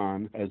going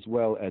on as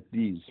well at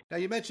these. Now,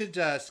 you mentioned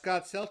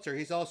Scott Seltzer.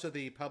 He's also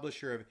the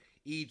publisher of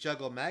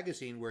E-Juggle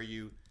magazine, where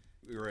you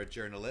were a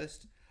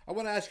journalist. I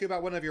want to ask you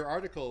about one of your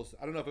articles.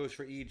 I don't know if it was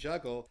for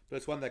E-Juggle, but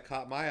it's one that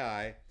caught my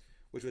eye,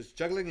 which was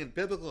juggling in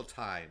biblical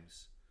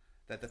times.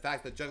 That the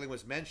fact that juggling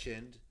was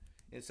mentioned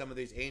in some of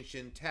these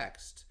ancient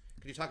texts.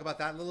 Could you talk about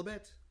that a little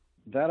bit?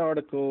 That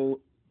article,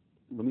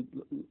 let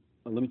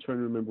me try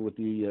to remember what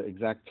the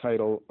exact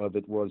title of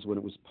it was when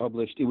it was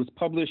published. It was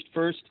published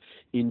first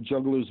in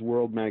Juggler's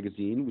World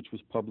magazine, which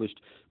was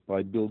published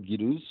by Bill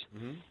Gidduz.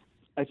 Mm-hmm.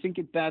 I think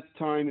at that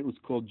time it was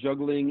called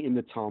Juggling in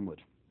the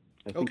Talmud.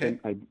 I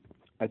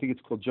think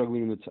it's called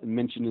Juggling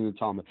mentioned in the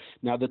Talmud.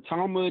 Now, the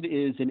Talmud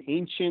is an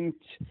ancient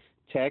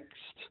text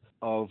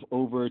of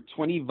over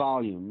 20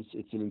 volumes.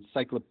 It's an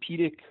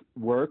encyclopedic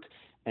work,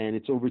 and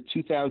it's over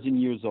 2,000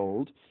 years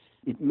old.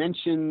 It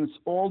mentions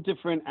all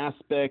different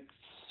aspects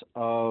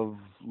of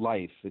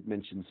life. It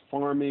mentions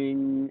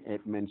farming,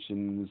 it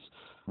mentions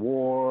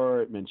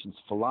war, it mentions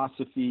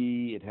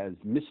philosophy, it has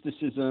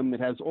mysticism, it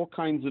has all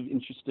kinds of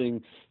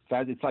interesting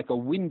facts. It's like a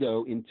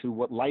window into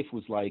what life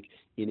was like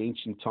in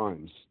ancient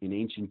times, in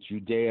ancient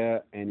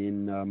Judea and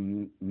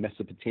in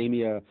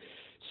Mesopotamia.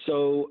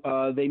 So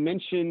they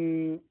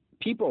mention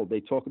people.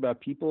 They talk about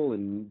people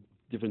and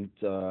different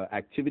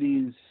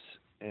activities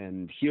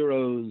and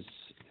heroes.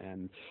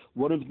 And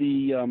one of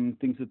the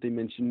things that they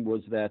mentioned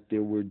was that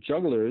there were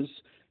jugglers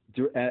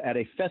at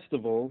a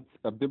festival,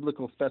 a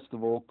biblical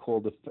festival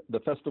called the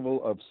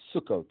Festival of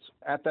Sukkot.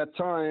 At that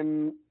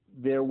time,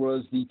 there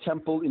was the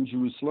temple in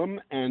Jerusalem,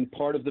 and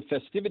part of the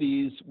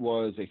festivities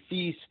was a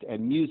feast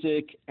and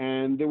music,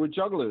 and there were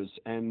jugglers.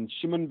 And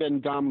Shimon ben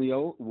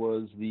Gamliel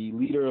was the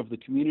leader of the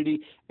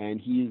community, and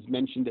he is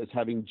mentioned as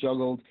having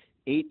juggled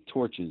 8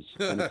 torches.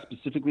 And it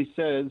specifically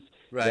says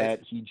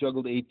that he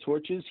juggled 8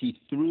 torches. He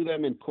threw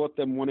them and caught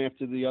them one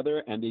after the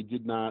other, and they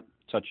did not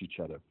touch each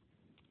other.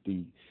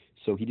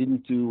 So he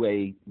didn't do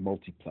a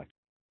multiplex.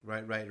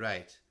 Right.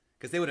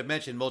 Because they would have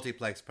mentioned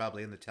multiplex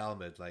probably in the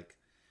Talmud,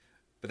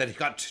 but then he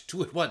got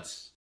 2 at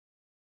once.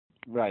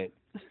 Right.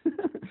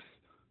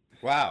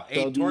 Wow,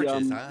 8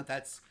 torches, huh?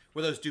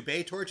 Were those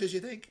Dubé torches, you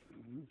think?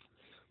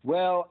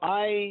 Well,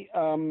 I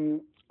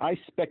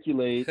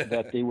speculate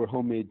that they were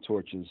homemade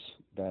torches,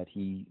 that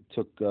he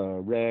took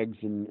rags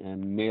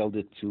and nailed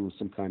it to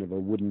some kind of a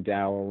wooden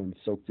dowel and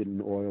soaked it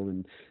in oil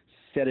and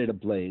set it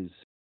ablaze.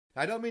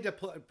 I don't mean to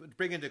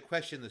bring into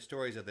question the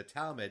stories of the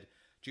Talmud.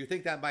 Do you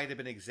think that might have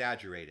been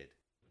exaggerated?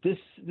 This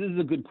is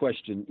a good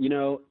question.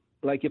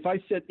 Like if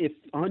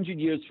 100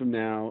 years from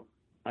now,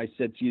 I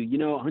said to you,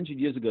 100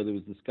 years ago, there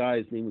was this guy,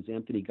 his name was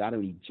Anthony Gatto,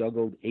 and he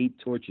juggled 8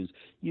 torches.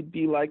 You'd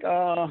be like,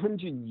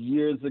 100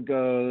 years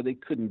ago, they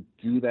couldn't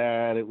do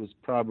that. It was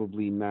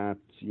probably not,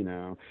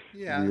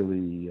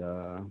 really.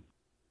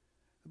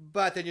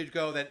 But then you'd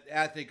go that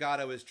Anthony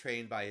Gatto was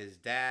trained by his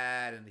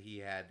dad, and he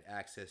had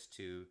access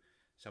to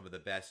some of the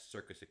best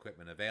circus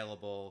equipment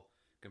available,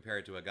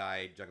 compared to a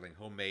guy juggling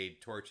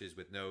homemade torches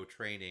with no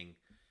training,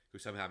 who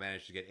somehow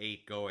managed to get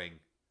 8 going.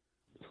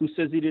 Who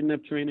says he didn't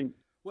have training?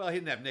 Well, he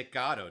didn't have Nick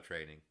Gatto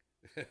training.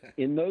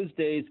 In those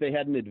days, they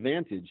had an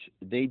advantage.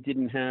 They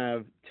didn't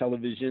have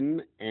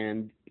television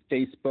and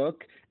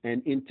Facebook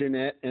and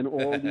internet and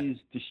all these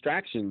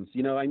distractions.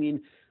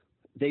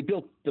 They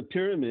built the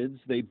pyramids.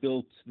 They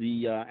built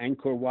the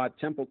Angkor Wat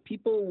temple.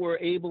 People were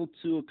able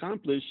to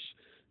accomplish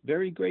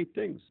very great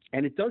things.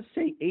 And it does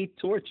say 8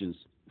 torches.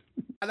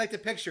 I'd like to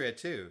picture it,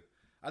 too.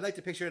 I'd like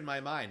to picture in my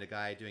mind a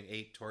guy doing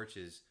 8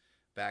 torches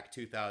back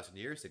 2,000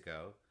 years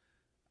ago.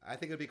 I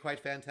think it would be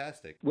quite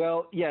fantastic.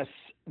 Well, yes.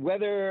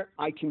 Whether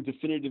I can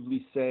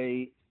definitively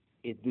say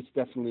this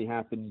definitely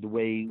happened the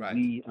way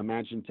we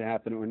imagined to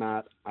happen or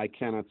not, I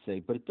cannot say.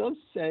 But it does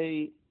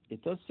say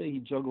he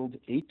juggled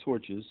 8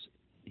 torches.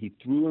 He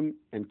threw them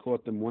and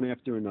caught them one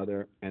after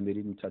another, and they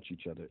didn't touch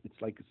each other.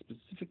 It's like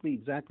specifically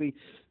exactly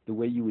the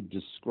way you would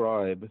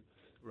describe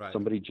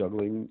somebody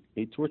juggling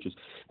 8 torches.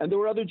 And there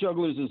were other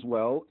jugglers as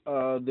well.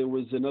 There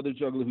was another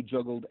juggler who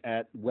juggled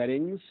at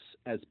weddings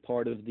as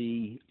part of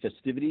the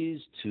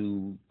festivities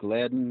to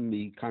gladden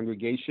the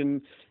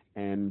congregation.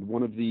 And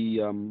one of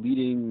the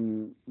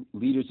leading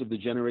leaders of the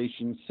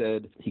generation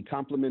said, he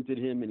complimented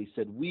him and he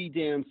said, "We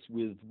dance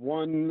with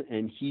 1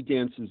 and he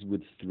dances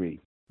with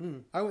 3.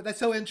 That's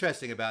so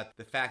interesting about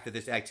the fact that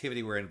this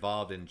activity we're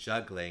involved in,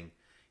 juggling,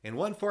 in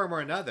one form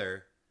or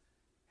another,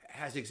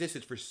 has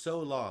existed for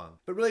so long,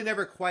 but really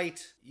never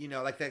quite,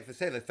 like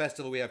the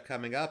festival we have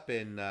coming up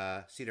in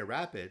Cedar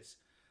Rapids.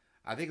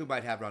 I think we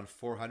might have around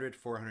 400,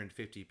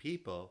 450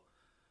 people,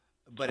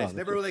 but it's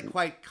never really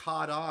quite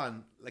caught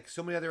on like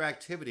so many other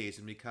activities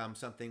and become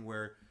something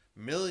where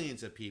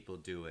millions of people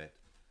do it.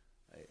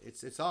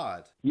 It's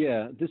odd.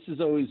 Yeah, this is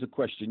always a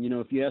question.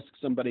 If you ask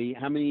somebody,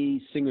 how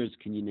many singers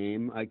can you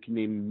name? I can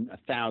name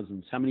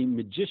thousands. How many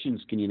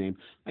magicians can you name?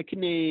 I can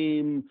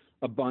name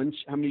a bunch.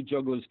 How many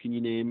jugglers can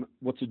you name?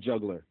 What's a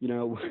juggler?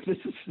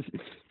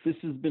 This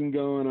has been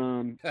going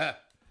on. Yeah,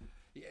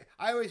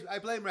 I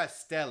blame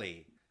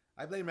Rastelli.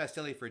 I blame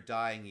Rastelli for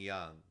dying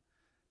young,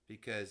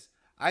 because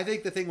I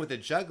think the thing with the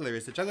juggler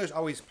is the juggler is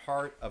always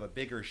part of a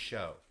bigger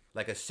show.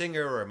 Like a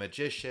singer or a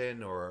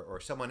magician or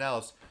someone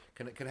else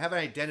can have an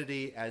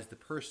identity as the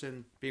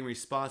person being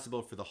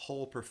responsible for the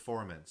whole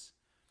performance.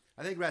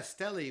 I think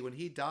Rastelli, when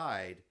he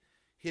died,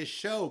 his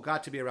show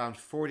got to be around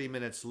 40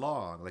 minutes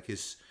long. Like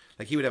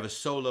he would have a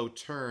solo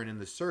turn in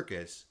the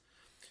circus.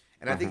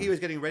 And I think he was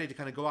getting ready to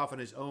kind of go off on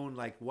his own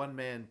like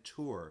one-man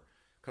tour,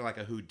 kind of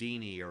like a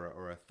Houdini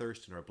or a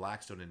Thurston or a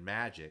Blackstone in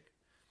magic.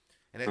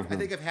 And I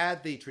think I've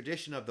had the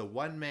tradition of the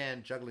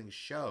one-man juggling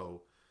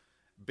show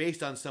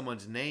based on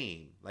someone's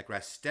name, like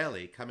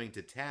Rastelli coming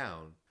to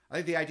town. I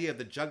think the idea of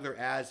the juggler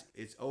as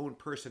its own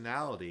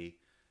personality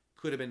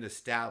could have been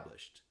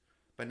established.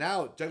 But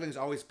now juggling is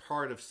always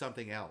part of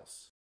something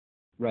else.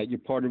 Right, you're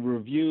part of a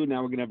review.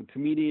 Now we're going to have a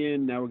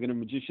comedian. Now we're going to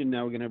have a magician.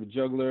 Now we're going to have a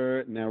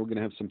juggler. Now we're going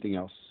to have something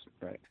else.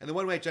 Right. And the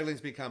one way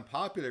juggling's become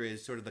popular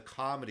is sort of the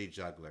comedy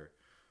juggler,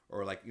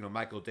 or like,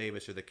 Michael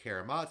Davis or the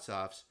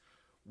Karamazovs,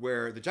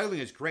 where the juggling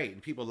is great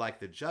and people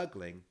like the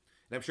juggling.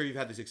 And I'm sure you've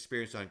had this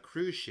experience on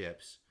cruise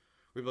ships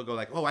where people go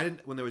like, oh,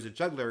 when there was a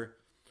juggler,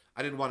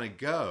 I didn't want to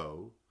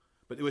go,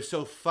 but it was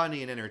so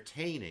funny and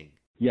entertaining.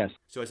 Yes.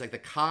 So it's like the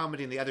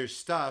comedy and the other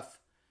stuff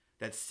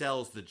that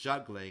sells the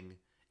juggling,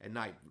 and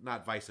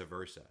not vice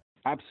versa.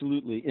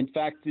 Absolutely. In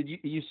fact,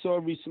 you saw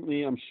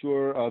recently, I'm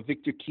sure,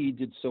 Victor Key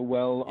did so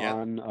well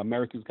on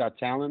America's Got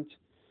Talent.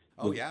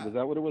 Was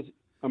that what it was?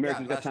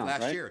 America's Got Talent,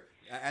 last right? year.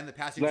 And the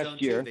Passing Zone,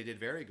 too. They did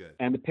very good.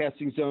 And the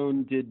Passing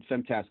Zone did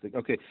fantastic.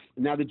 Okay,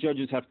 now the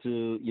judges have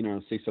to,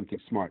 say something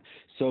smart.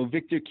 So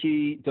Victor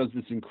Key does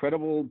this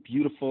incredible,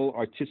 beautiful,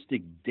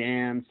 artistic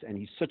dance, and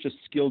he's such a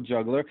skilled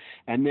juggler.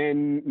 And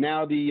then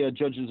now the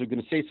judges are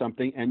going to say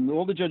something, and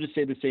all the judges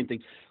say the same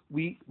thing.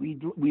 We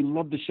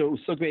love the show. It was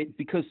so great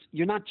because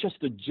you're not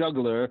just a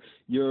juggler.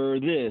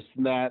 You're this,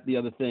 that, the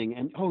other thing.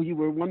 And, you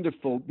were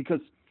wonderful because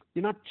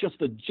you're not just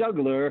a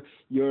juggler,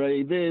 you're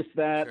a this,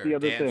 that, the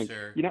other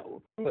dancer.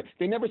 thing.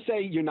 They never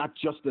say you're not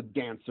just a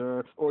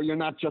dancer, or you're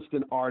not just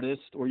an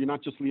artist, or you're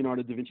not just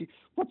Leonardo da Vinci.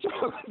 What's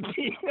wrong with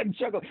being a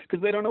juggler?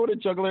 Because they don't know what a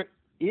juggler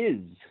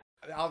is.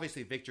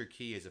 Obviously, Victor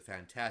Key is a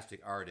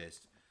fantastic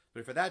artist,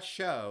 but for that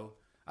show,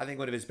 I think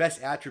one of his best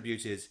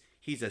attributes is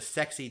he's a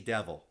sexy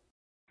devil.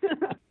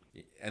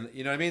 And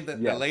you know what I mean?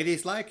 The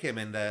ladies like him,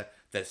 and the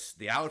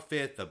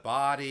outfit, the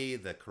body,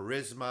 the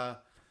charisma.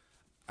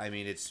 I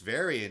mean, it's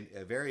very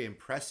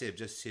impressive,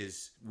 just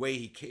his way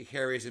he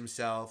carries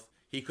himself.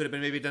 He could have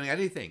been maybe doing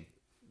anything,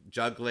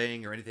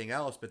 juggling or anything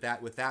else,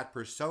 but with that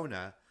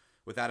persona,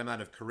 with that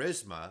amount of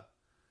charisma,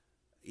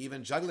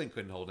 even juggling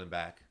couldn't hold him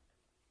back,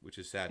 which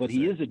is sad. But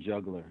he is a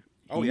juggler.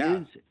 He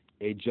is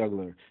a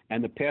juggler.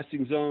 And the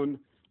Passing Zone,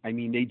 I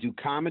mean, they do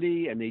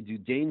comedy and they do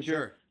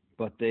danger,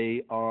 but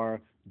they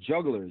are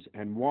jugglers.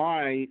 And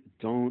why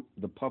don't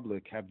the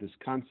public have this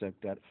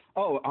concept that,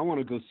 I want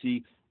to go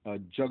see a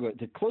juggler?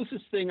 The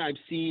closest thing I've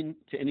seen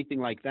to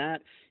anything like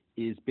that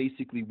is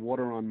basically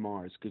Water on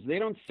Mars, because they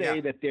don't say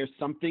that there's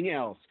something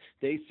else.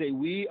 They say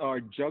we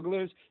are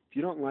jugglers. If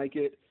you don't like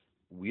it,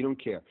 we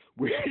don't care.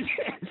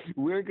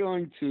 We're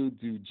going to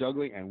do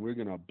juggling, and we're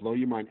going to blow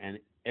your mind, and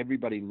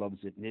everybody loves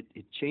it, and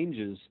it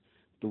changes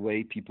the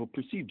way people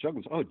perceive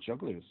jugglers.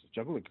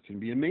 Juggler can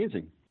be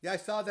amazing. Yeah, I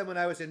saw them when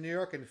I was in New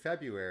York in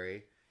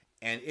February.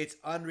 And it's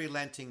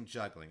unrelenting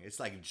juggling. It's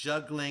like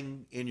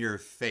juggling in your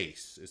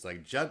face. It's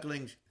like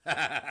juggling.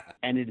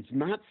 And it is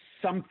not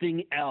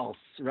something else,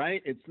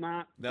 right? It's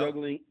not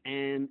juggling,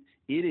 and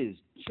it is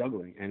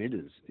juggling, and it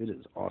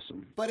is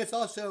awesome. But it's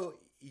also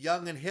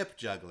young and hip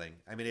juggling.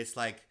 I mean, it's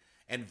like,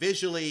 and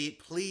visually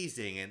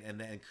pleasing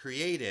and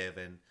creative.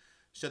 And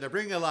so they're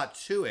bringing a lot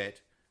to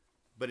it,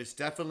 but it's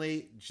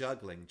definitely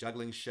juggling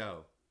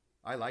show.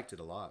 I liked it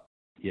a lot.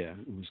 Yeah,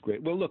 it was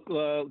great. Well, look,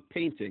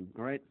 painting,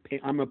 all right?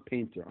 I'm a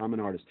painter. I'm an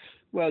artist.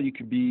 Well, you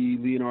could be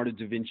Leonardo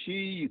da Vinci,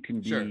 you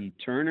can be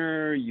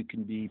Turner, you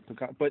can be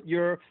Picasso, but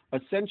you're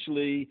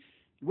essentially,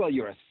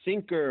 you're a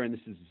thinker, and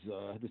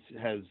this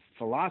has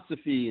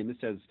philosophy, and this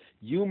has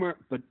humor,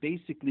 but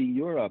basically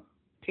you're a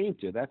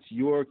painter. That's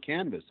your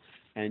canvas.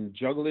 And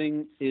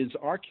juggling is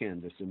our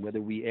canvas, and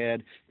whether we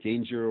add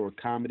danger or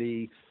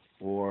comedy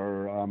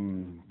or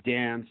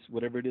dance,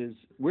 whatever it is,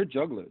 we're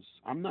jugglers.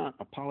 I'm not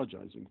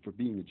apologizing for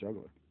being a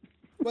juggler.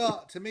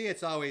 Well, to me,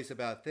 it's always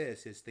about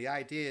this. The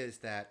idea is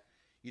that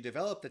you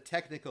develop the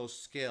technical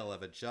skill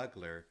of a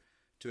juggler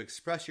to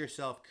express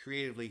yourself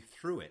creatively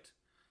through it.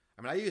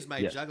 I mean, I use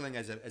my juggling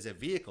as a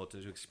vehicle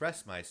to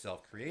express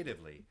myself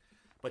creatively.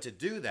 But to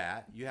do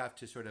that, you have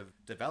to sort of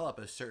develop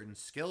a certain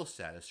skill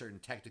set, a certain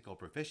technical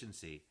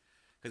proficiency.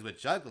 Because with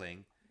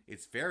juggling,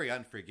 it's very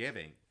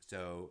unforgiving.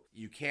 So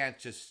you can't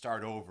just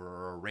start over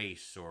or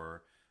erase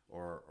or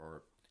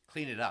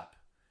clean it up.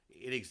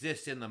 It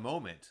exists in the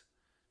moment.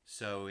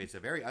 So it's a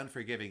very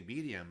unforgiving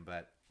medium,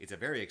 but it's a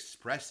very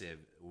expressive,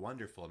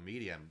 wonderful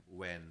medium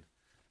when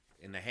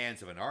in the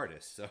hands of an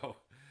artist. So,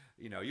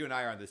 you and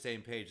I are on the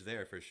same page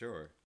there for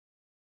sure.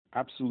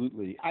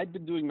 Absolutely. I'd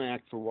been doing my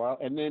act for a while,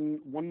 and then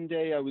one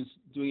day I was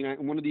doing it,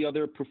 and one of the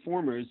other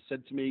performers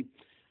said to me,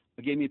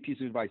 gave me a piece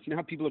of advice. You know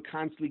how people are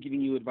constantly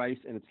giving you advice,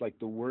 and it's like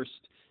the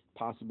worst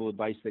possible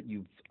advice that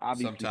you've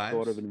obviously Sometimes.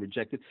 thought of and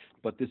rejected?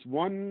 But this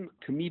one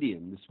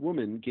comedian, this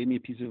woman, gave me a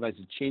piece of advice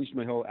that changed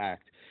my whole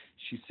act.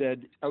 She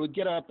said I would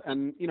get up,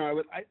 and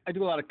I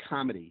do a lot of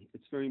comedy.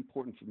 It's very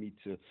important for me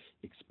to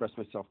express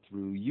myself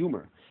through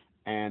humor,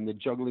 and the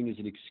juggling is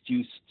an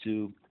excuse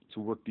to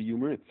work the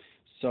humor in.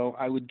 So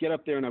I would get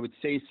up there and I would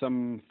say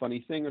some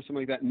funny thing or something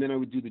like that, and then I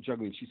would do the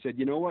juggling. She said,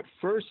 you know what?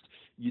 First,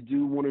 you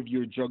do one of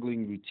your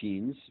juggling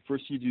routines.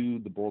 First, you do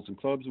the balls and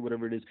clubs or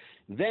whatever it is.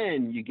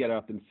 Then you get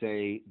up and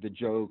say the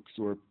jokes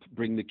or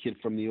bring the kid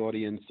from the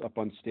audience up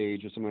on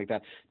stage or something like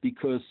that.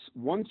 Because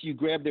once you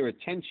grab their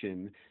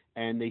attention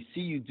and they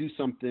see you do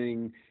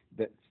something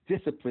that's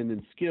disciplined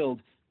and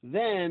skilled,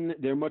 then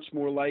they're much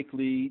more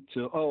likely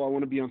to, I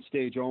want to be on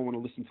stage. I want to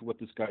listen to what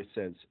this guy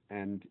says.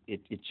 And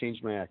it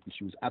changed my act, and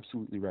she was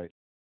absolutely right.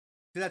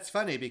 That's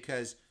funny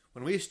because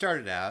when we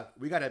started out,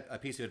 we got a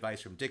piece of advice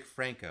from Dick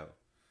Franco.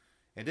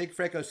 And Dick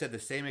Franco said the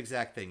same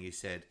exact thing. He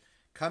said,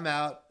 come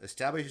out,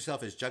 establish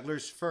yourself as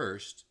jugglers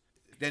first,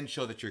 then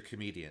show that you're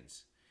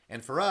comedians.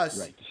 And for us,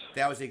 right,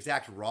 that was the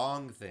exact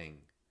wrong thing.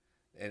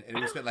 And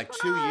we spent like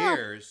 2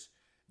 years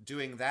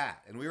doing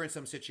that. And we were in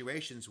some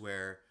situations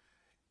where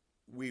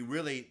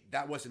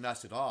that wasn't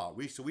us at all.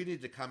 So we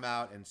needed to come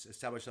out and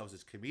establish ourselves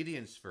as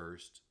comedians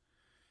first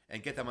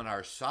and get them on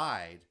our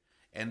side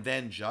and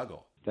then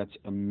juggle. That's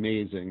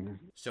amazing.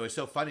 So it's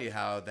so funny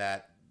how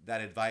that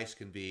advice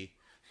can be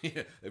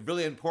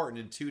really important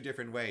in two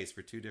different ways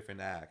for two different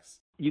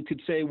acts. You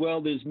could say,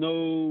 well, there's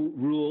no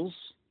rules.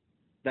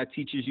 That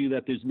teaches you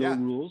that there's no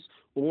rules.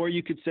 Or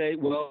you could say,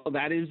 well,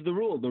 that is the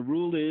rule. The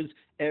rule is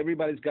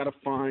everybody's got to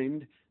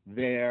find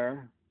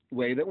their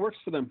way that works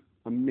for them.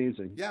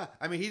 Amazing. Yeah.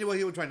 I mean, he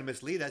was trying to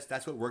mislead us.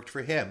 That's what worked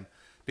for him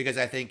because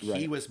I think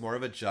he was more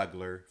of a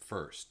juggler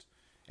first.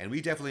 And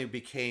we definitely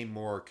became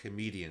more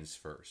comedians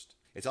first.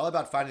 It's all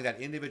about finding that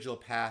individual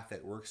path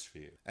that works for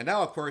you. And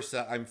now, of course,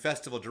 I'm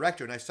festival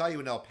director, and I saw you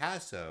in El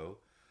Paso.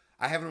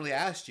 I haven't really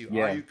asked you,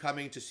 are you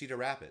coming to Cedar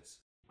Rapids?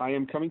 I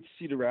am coming to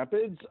Cedar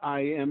Rapids. I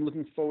am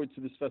looking forward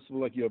to this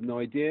festival like you have no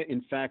idea.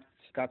 In fact,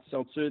 Scott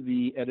Seltzer,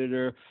 the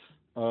editor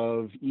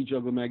of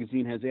eJuggle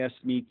magazine, has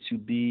asked me to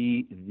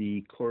be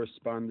the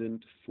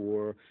correspondent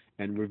for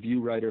and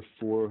review writer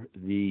for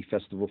the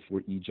festival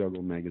for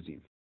eJuggle magazine.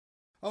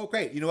 Oh,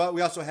 great. You know what?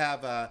 We also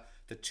have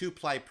the Two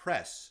Ply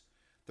Press.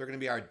 They're going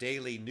to be our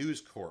daily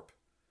news corp.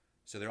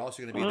 So they're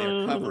also going to be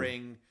there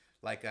covering,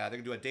 they're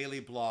going to do a daily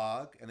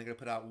blog, and they're going to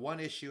put out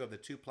one issue of the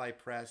Two Ply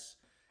Press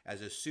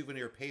as a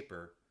souvenir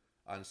paper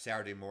on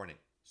Saturday morning.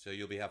 So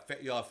you'll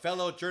have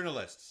fellow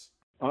journalists.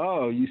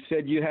 Oh, you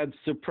said you had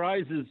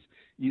surprises.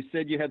 You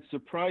said you had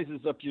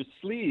surprises up your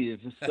sleeve.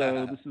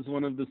 So this is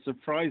one of the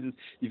surprises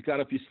you've got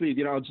up your sleeve.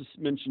 I'll just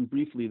mention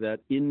briefly that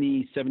in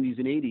the 70s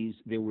and 80s,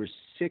 there were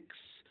 6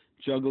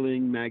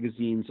 juggling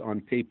magazines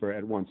on paper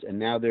at once, and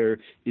now there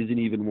isn't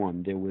even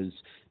one. There was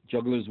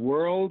Juggler's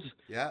World,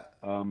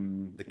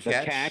 the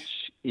Catch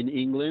in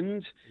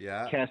England,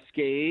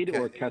 Cascade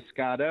or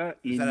Cascada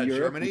in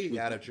Europe. Germany?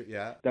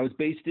 That was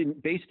based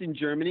in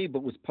Germany,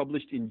 but was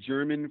published in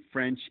German,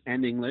 French,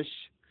 and English.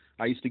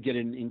 I used to get it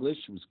in English.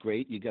 It was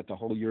great. You got the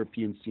whole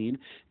European scene.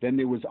 Then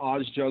there was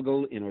Oz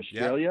Juggle in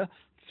Australia,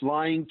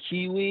 Flying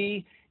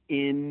Kiwi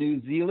in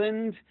New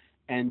Zealand,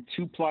 and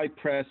Two Ply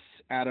Press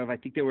I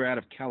think they were out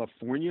of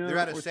California. They're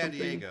out of San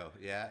Diego.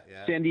 Yeah.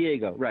 San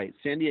Diego, right.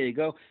 San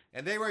Diego.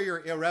 And they were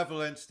your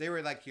irrelevance. They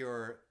were like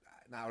your,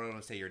 I don't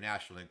want to say your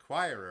National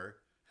Enquirer.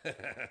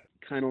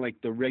 Kind of like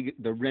the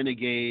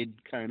renegade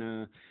kind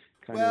of.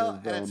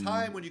 Well, at a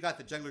time when you got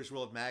the Juggler's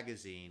World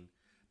magazine,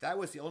 that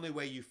was the only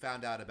way you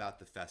found out about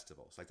the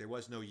festivals. Like there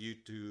was no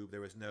YouTube, there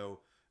was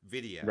no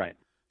video. Right.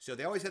 So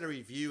they always had a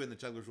review in the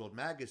Juggler's World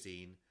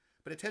magazine,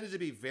 but it tended to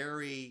be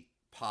very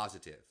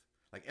positive.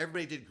 Like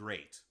everybody did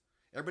great.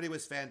 Everybody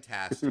was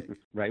fantastic.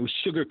 Right. It was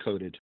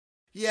sugar-coated.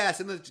 Yes,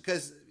 and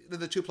because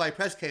the Two Ply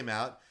Press came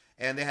out,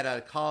 and they had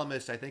a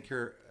columnist, I think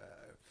it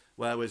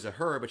was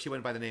her, but she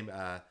went by the name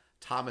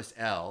Thomas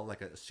L.,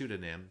 like a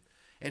pseudonym.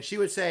 And she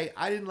would say,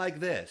 I didn't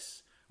like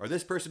this, or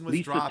this person was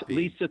droppy.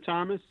 Lisa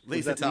Thomas?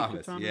 Lisa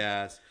Thomas,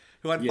 yes.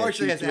 Who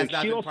unfortunately has not been part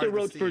of the She also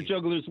wrote for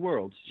Juggler's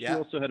World. She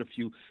also had a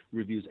few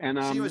reviews.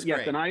 And she was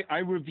great. And I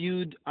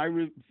reviewed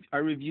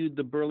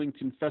the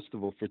Burlington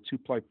Festival for Two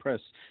Ply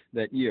Press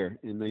that year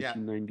in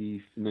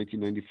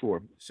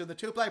 1994. So the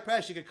Two Ply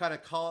Press, you could kind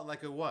of call it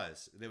like it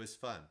was. And it was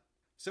fun.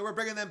 So we're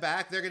bringing them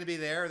back. They're going to be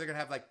there. They're going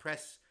to have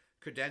press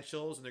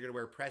credentials, and they're going to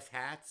wear press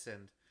hats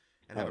and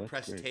have a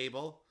press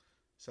table.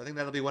 So I think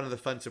that'll be one of the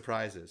fun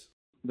surprises.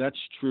 That's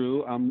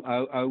true.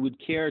 I would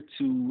care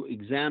to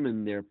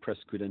examine their press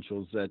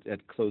credentials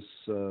at close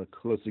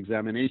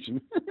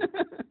examination.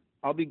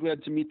 I'll be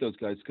glad to meet those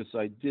guys because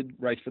I did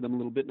write for them a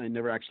little bit, and I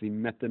never actually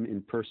met them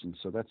in person.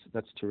 So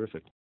that's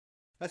terrific.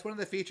 That's one of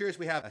the features.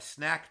 We have a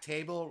snack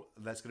table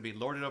that's going to be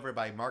lorded over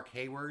by Mark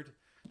Hayward,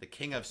 the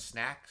king of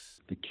snacks.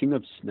 The king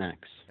of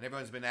snacks. And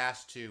everyone's been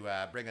asked to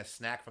bring a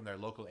snack from their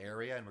local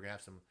area, and we're going to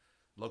have some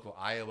local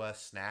Iowa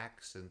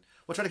snacks. And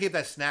we'll try to keep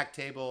that snack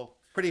table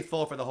pretty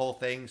full for the whole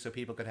thing so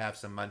people could have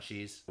some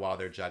munchies while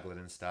they're juggling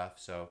and stuff.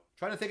 So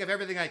trying to think of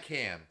everything I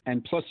can.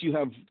 And plus you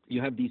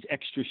have these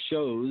extra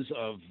shows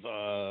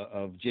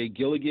of Jay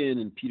Gilligan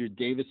and Peter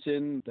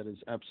Davison. That is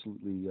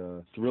absolutely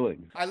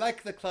thrilling. I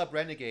like the Club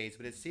Renegades,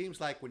 but it seems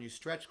like when you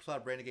stretch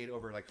Club Renegade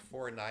over like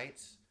 4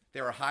 nights,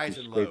 there are highs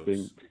and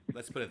lows.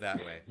 Let's put it that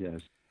way. Yes.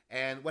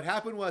 And what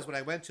happened was when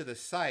I went to the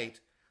site,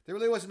 there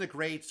really wasn't a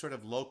great sort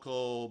of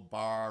local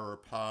bar or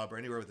pub or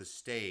anywhere with a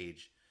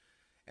stage.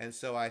 And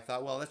so I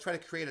thought, well, let's try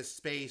to create a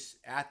space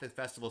at the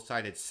festival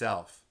site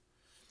itself.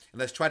 And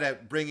let's try to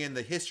bring in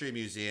the History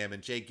Museum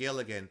and Jay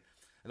Gilligan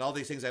and all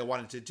these things I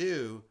wanted to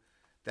do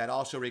that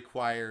also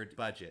required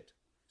budget.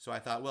 So I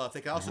thought, well, if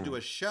they could also do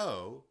a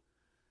show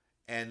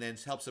and then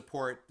help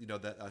support,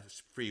 the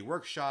free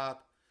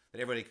workshop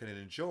that everybody can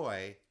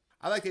enjoy,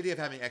 I like the idea of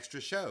having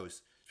extra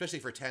shows, especially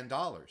for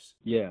 $10.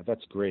 Yeah,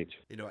 that's great.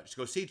 Just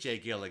go see Jay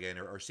Gilligan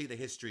or see the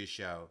history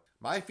show.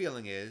 My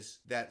feeling is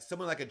that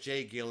someone like a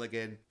Jay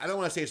Gilligan, I don't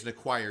want to say it's an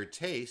acquired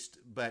taste,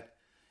 but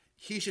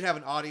he should have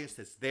an audience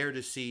that's there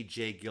to see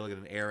Jay Gilligan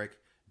and Eric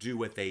do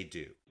what they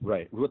do.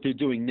 Right, what they're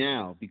doing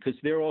now, because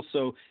they're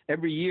also,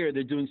 every year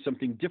they're doing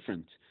something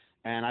different.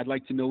 And I'd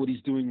like to know what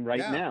he's doing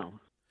now.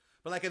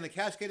 But like in the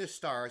Cascade of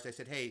Stars, I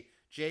said, hey,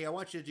 Jay, I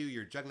want you to do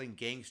your juggling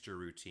gangster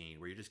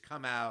routine where you just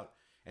come out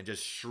and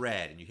just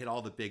shred and you hit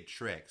all the big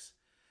tricks.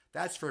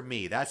 That's for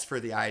me. That's for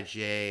the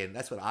IGA, and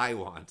that's what I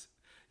want.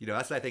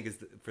 That's what I think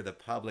is for the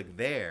public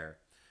there.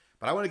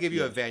 But I want to give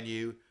you a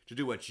venue to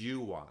do what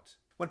you want.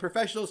 When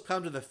professionals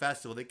come to the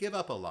festival, they give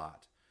up a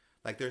lot.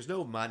 Like there's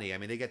no money. I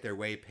mean, they get their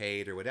way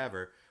paid or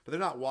whatever, but they're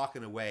not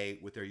walking away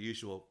with their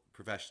usual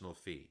professional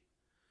fee.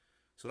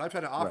 So what I'm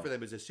trying to offer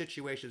them is a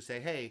situation to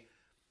say, hey,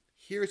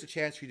 here's a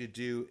chance for you to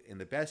do in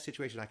the best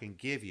situation I can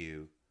give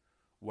you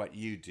what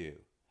you do.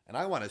 And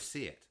I want to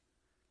see it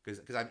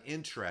because I'm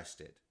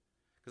interested.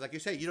 Because like you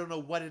say, you don't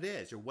know what it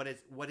is or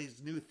what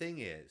his new thing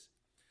is.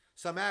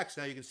 Some acts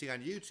now you can see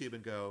on YouTube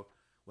and go,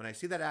 when I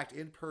see that act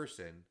in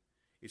person,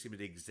 it's going to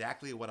be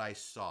exactly what I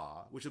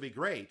saw, which will be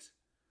great,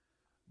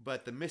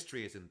 but the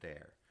mystery isn't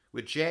there.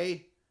 With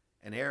Jay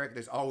and Eric,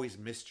 there's always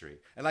mystery.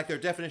 And like their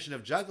definition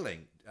of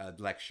juggling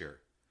lecture,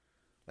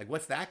 like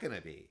what's that going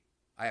to be?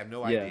 I have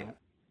no idea.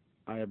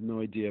 I have no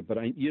idea,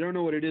 but you don't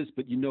know what it is,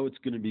 but you know it's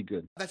going to be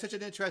good. That's such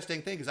an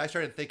interesting thing because I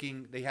started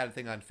thinking they had a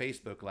thing on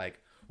Facebook like,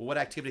 well, what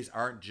activities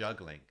aren't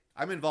juggling?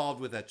 I'm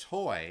involved with a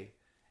toy,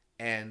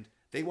 and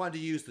they wanted to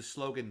use the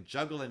slogan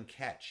 "Juggle and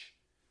Catch,"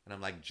 and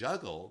I'm like,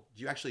 "Juggle?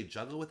 Do you actually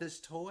juggle with this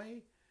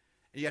toy?"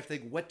 And you have to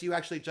think, what do you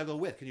actually juggle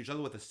with? Can you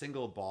juggle with a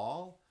single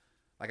ball?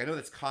 Like I know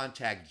that's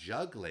contact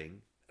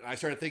juggling. And I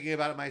started thinking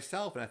about it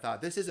myself, and I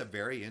thought this is a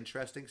very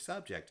interesting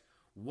subject.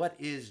 What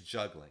is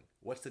juggling?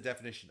 What's the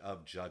definition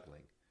of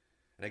juggling?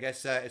 And I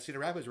guess at Cedar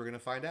Rapids, we're going to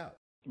find out.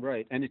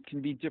 Right. And it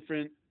can be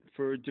different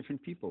for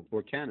different people,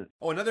 or can it?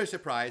 Oh, another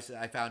surprise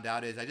I found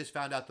out is I just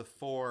found out the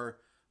 4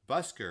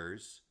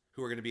 buskers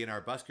who are going to be in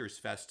our Buskers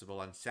Festival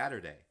on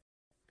Saturday.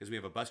 Because we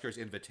have a Buskers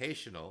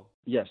Invitational.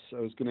 Yes,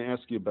 I was going to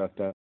ask you about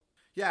that.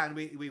 Yeah, and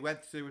we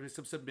went through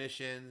some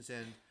submissions.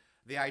 And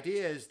the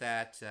idea is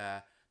that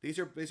these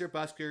are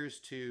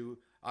buskers to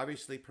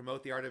obviously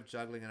promote the art of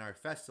juggling in our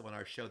festival and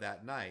our show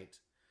that night.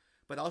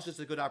 But also it's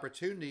a good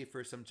opportunity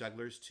for some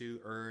jugglers to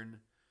earn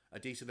a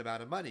decent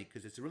amount of money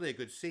because it's really a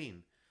good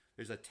scene.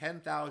 There's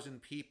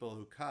 10,000 people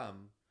who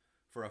come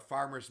for a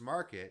farmer's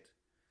market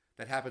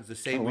that happens the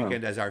same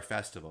weekend as our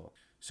festival.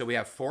 So we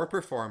have 4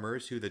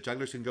 performers who the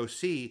jugglers can go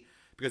see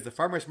because the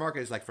farmer's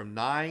market is like from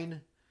 9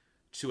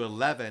 to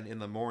 11 in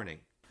the morning.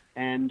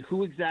 And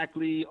who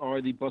exactly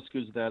are the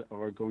buskers that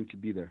are going to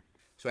be there?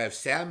 So I have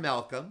Sam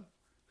Malcolm,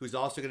 who's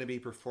also going to be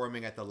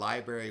performing at the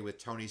library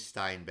with Tony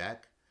Steinbeck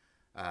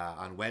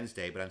on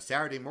Wednesday. But on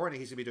Saturday morning,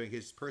 he's going to be doing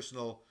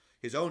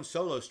his own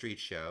solo street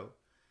show.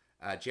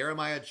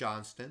 Jeremiah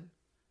Johnston,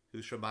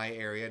 who's from my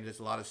area and does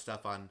a lot of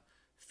stuff on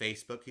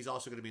Facebook. He's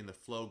also going to be in the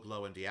Flow,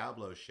 Glow, and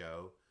Diablo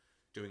show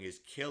doing his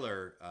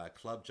killer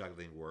club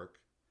juggling work.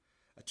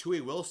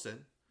 Tui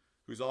Wilson,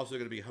 who's also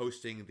going to be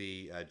hosting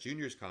the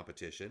juniors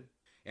competition.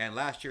 And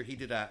last year he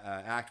did an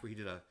act where he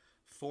did a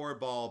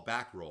 4-ball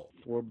back roll.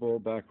 4-ball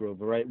back roll,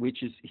 right?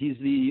 Which is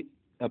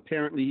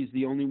apparently he's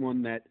the only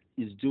one that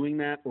is doing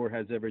that or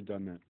has ever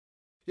done that.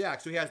 Yeah,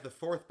 so he has the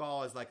 4th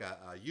ball as like a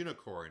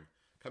unicorn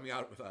coming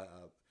out with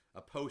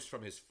a post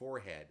from his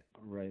forehead.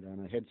 Right,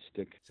 on a head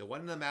stick. So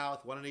 1 in the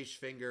mouth, 1 on each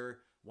finger,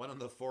 1 on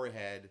the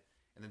forehead,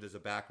 and then there's a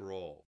back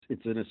roll.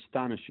 It's an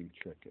astonishing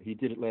trick. He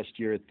did it last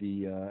year at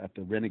the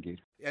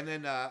Renegade. And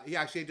then he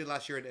actually did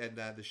last year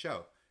at the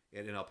show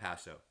in El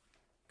Paso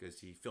because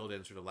he filled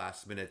in sort of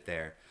last minute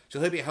there. So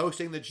he'll be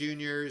hosting the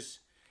juniors,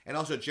 and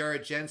also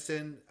Jared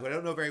Jensen, who I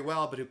don't know very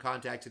well, but who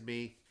contacted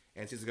me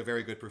and seems like a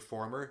very good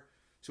performer.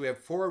 So we have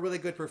 4 really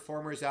good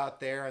performers out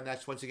there, and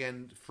that's once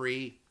again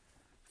free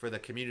for the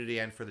community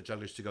and for the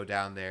jugglers to go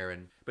down there.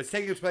 But it's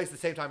taking place at the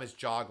same time as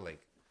joggling.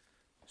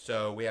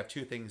 So we have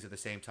two things at the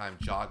same time,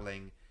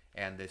 joggling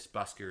and this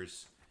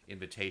Buskers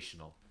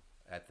Invitational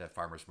at the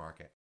farmers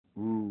market.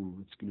 Ooh,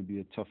 that's going to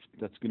be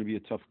a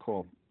tough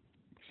call.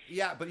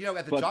 Yeah, but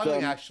at the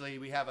joggling, actually,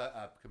 we have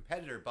a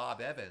competitor,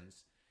 Bob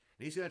Evans,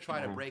 and he's going to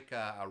try to break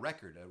a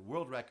record, a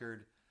world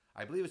record.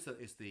 I believe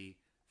it's the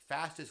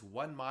fastest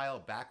 1 mile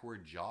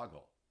backward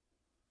joggle.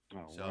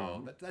 Oh, so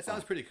wow. that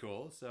sounds pretty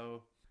cool.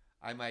 So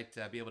I might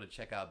be able to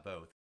check out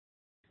both.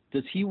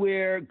 Does he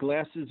wear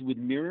glasses with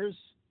mirrors?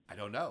 I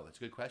don't know. That's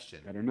a good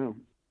question. I don't know.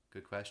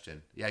 Good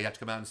question. Yeah, you have to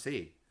come out and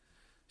see.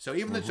 So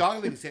even the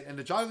joggling, and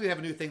the joggling have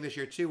a new thing this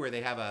year too, where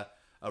they have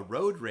a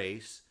road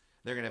race.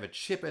 They're going to have a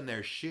chip in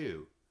their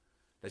shoe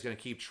that's going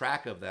to keep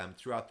track of them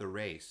throughout the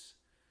race,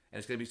 and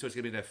it's going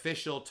to be an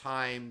official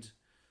timed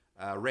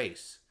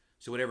race.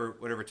 So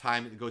whatever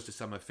time it goes to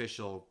some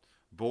official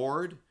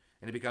board,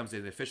 and it becomes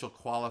an official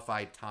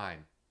qualified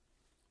time.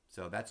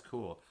 So that's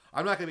cool.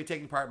 I'm not going to be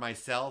taking part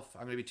myself.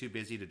 I'm going to be too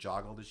busy to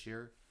joggle this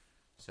year.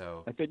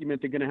 So I thought you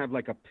meant they're going to have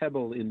like a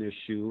pebble in their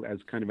shoe as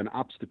kind of an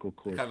obstacle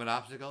course. Kind of an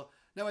obstacle?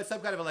 No, it's some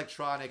kind of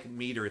electronic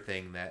meter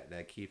thing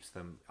that keeps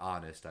them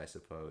honest, I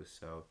suppose.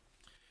 So,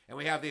 and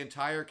we have the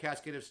entire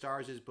Cascade of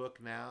Stars' book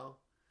now.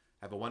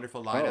 I have a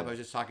wonderful lineup. I was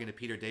just talking to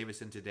Peter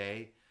Davison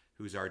today,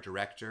 who's our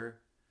director.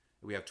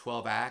 We have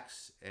 12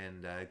 acts,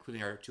 and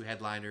including our two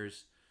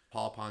headliners,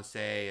 Paul Ponce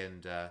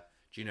and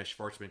Gina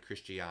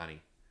Schwartzman-Christiani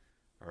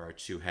are our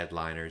two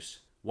headliners.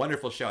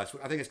 Wonderful show. I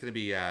think it's going to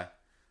be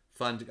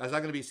fun. I was not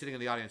going to be sitting in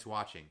the audience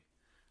watching.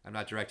 I'm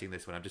not directing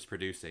this one. I'm just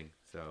producing.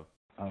 So.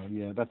 Oh,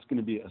 yeah, that's going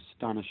to be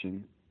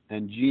astonishing.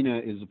 And Gina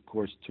is, of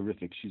course,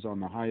 terrific. She's on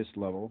the highest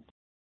level.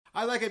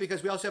 I like it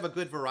because we also have a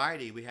good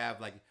variety. We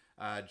have like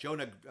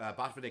Jonah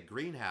Botvinnik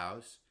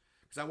Greenhouse,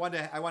 because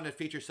I wanted to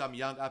feature some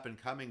young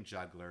up-and-coming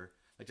juggler,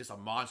 like just a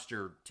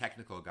monster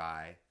technical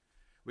guy.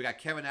 We got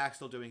Kevin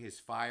Axtell doing his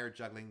fire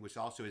juggling, which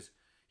also is,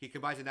 he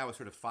combines it now with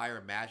sort of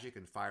fire magic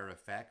and fire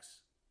effects.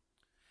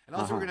 And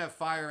also we're going to have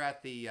fire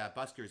at the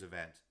Buskers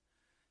event,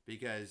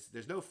 because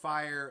there's no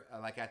fire,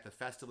 like at the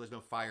festival, there's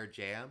no fire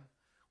jam.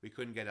 We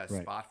couldn't get a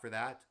spot for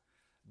that.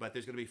 But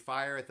there's going to be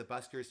fire at the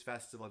Buskers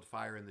Festival and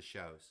fire in the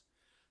shows.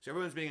 So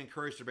everyone's being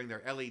encouraged to bring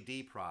their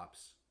LED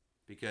props,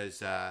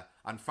 because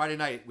on Friday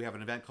night we have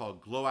an event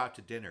called Glow Out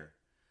to Dinner,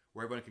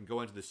 where everyone can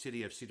go into the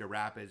city of Cedar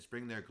Rapids,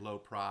 bring their glow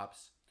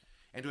props.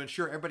 And to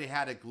ensure everybody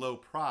had a glow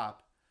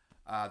prop,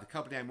 the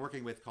company I'm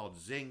working with called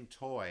Zing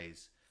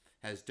Toys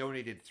has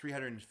donated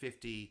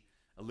 350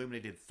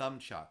 illuminated thumb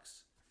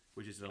chucks,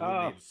 which is an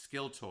illuminated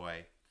skill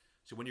toy.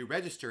 So when you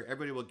register,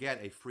 everybody will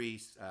get a free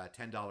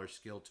 $10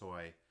 skill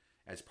toy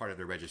as part of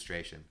their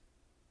registration.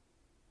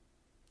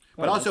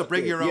 But also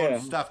bring your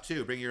own stuff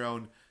too. Bring your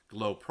own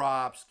glow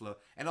props,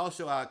 and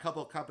also a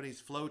couple of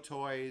companies, Flow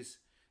Toys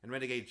and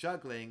Renegade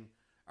Juggling,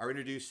 are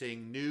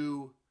introducing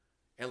new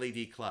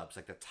LED clubs,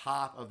 like the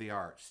top of the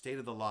art, state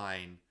of the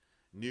line,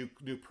 new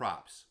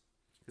props.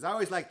 Because I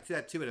always like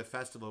that too at a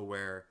festival,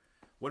 where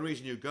one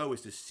reason you go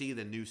is to see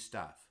the new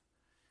stuff.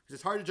 Because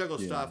it's hard to juggle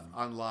stuff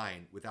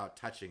online without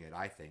touching it,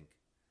 I think.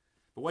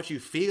 But once you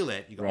feel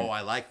it, you go, oh,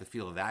 I like the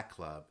feel of that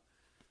club.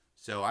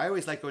 So I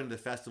always like going to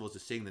the festivals to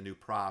seeing the new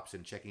props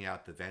and checking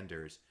out the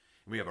vendors.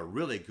 And we have a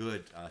really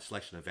good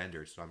selection of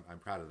vendors, so I'm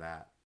proud of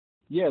that.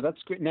 Yeah,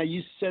 that's great. Now,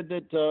 you said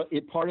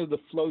that part of the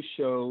Flow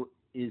show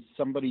is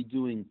somebody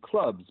doing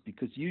clubs,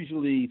 because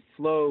usually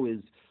Flow is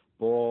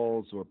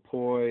balls or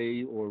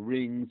poi or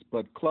rings,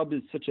 but club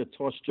is such a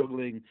toss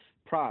juggling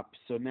prop.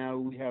 So now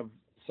we have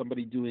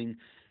somebody doing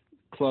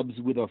clubs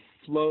with a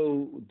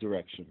flow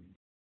direction.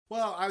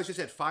 Well, I was just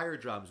at Fire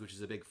Drums, which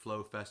is a big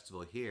Flow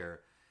festival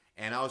here,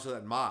 and also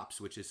at Mops,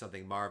 which is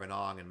something Marvin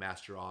Ong and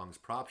Master Ong's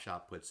prop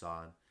shop puts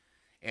on.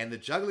 And the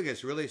juggling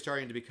is really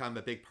starting to become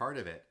a big part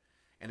of it.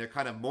 And they're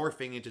kind of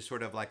morphing into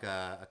sort of like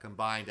a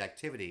combined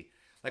activity,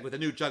 like with the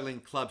new juggling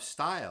club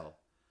style,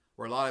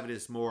 where a lot of it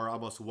is more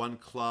almost one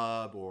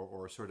club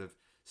or sort of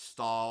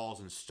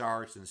stalls and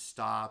starts and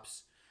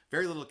stops.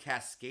 Very little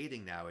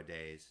cascading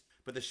nowadays.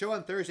 But the show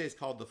on Thursday is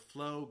called the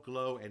Flow,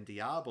 Glow, and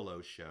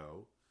Diabolo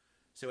Show.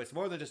 So it's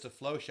more than just a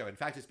Flow show. In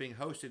fact, it's being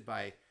hosted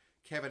by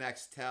Kevin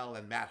Axtell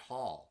and Matt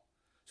Hall.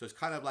 So it's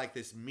kind of like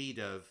this meet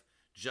of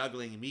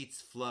juggling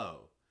meets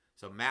flow.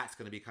 So Matt's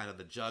going to be kind of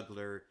the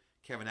juggler.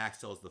 Kevin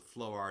Axtell is the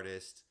flow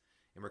artist.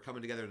 And we're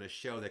coming together in a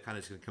show that kind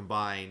of is going to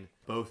combine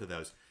both of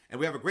those. And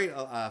we have a great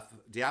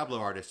Diablo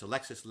artist,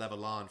 Alexis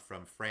Levalon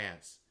from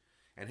France.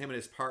 And him and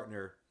his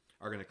partner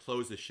are going to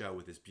close the show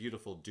with this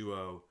beautiful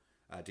duo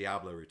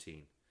Diablo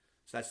routine.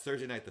 So that's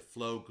Thursday night, the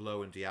Flow,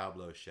 Glow, and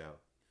Diablo show.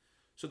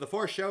 So the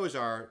four shows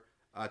are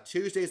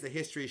Tuesday's the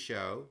History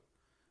Show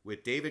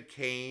with David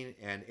Kane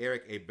and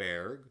Eric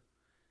Aberg.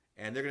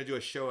 And they're going to do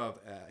a show of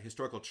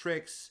historical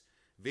tricks,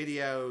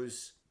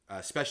 videos,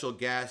 special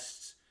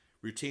guests,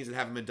 routines that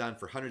haven't been done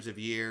for hundreds of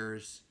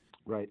years.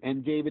 Right.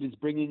 And David is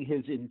bringing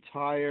his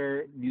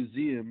entire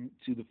museum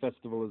to the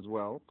festival as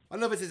well. I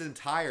don't know if it's his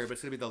entire, but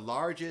it's going to be the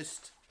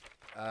largest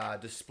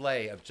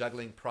display of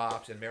juggling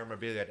props and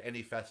memorabilia at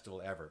any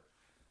festival ever.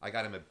 I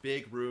got him a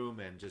big room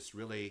and just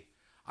really,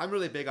 I'm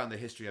really big on the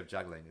history of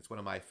juggling. It's one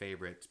of my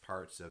favorite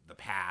parts of the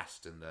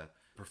past and the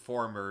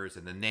performers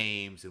and the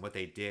names and what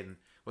they did and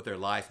what their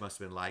lives must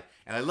have been like.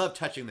 And I love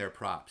touching their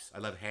props. I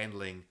love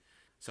handling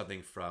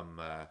something from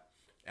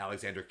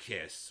Alexander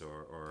Kiss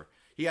or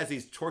he has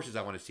these torches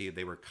I want to see.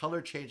 They were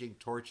color changing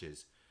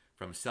torches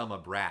from Selma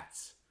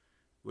Bratz,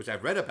 which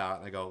I've read about,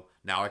 and I go,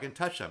 now I can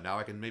touch them. Now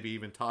I can maybe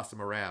even toss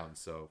them around.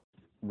 So,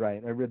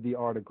 right, I read the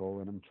article,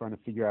 and I'm trying to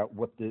figure out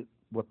what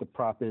the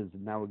prop is,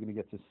 and now we're going to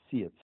get to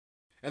see it.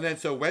 And then,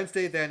 so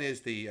Wednesday then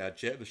is the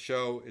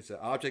show. It's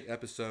object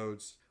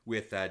episodes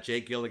with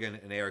Jay Gilligan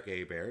and Eric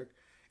Aberg,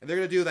 and they're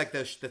going to do like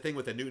the thing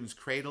with the Newton's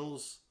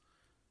cradles,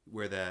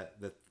 where the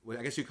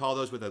I guess you call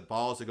those with the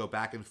balls that go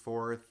back and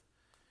forth,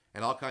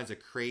 and all kinds of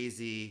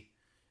crazy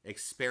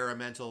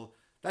experimental.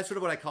 That's sort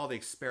of what I call the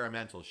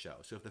experimental show.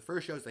 So if the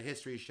first show is the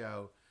history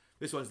show,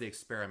 this one's the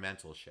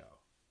experimental show.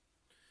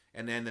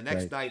 And then the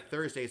next night,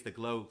 Thursday, is the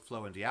Glow,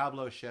 Flo, and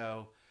Diablo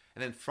show.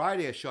 And then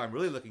Friday, a show I'm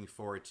really looking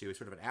forward to is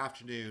sort of an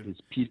afternoon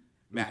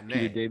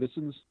matinee. Peter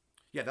Davison's?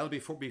 Yeah, that'll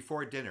be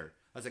before dinner.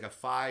 That's like a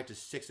 5 to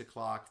 6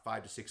 o'clock,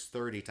 5 to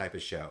 6:30 type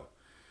of show.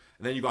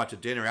 And then you go out to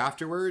dinner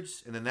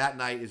afterwards, and then that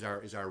night is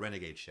our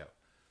Renegade show.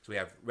 So we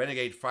have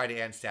Renegade Friday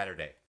and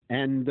Saturday.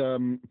 And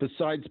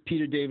besides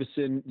Peter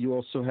Davison, you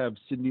also have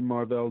Cindy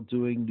Marvell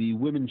doing the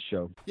women's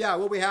show. Yeah,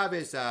 what we have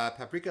is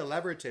Paprika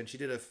Leverton. She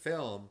did a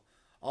film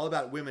all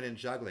about women in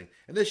juggling.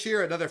 And this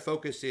year, another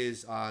focus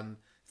is on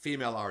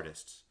female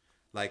artists.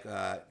 Like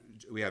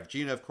we have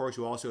Gina, of course,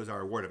 who also is our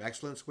Award of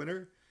Excellence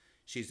winner.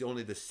 She's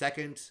only the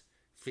second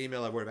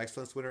female Award of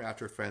Excellence winner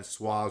after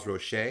Francoise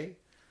Rocher.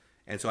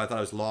 And so I thought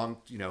it was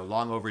long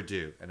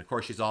overdue. And of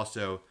course, she's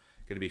also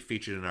going to be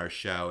featured in our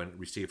show and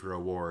receive her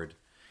award.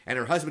 And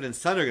her husband and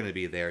son are going to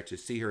be there to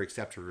see her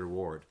accept her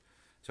reward.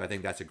 So I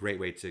think that's a great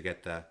way to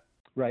get the...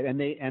 Right,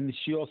 and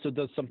she also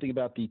does something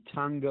about the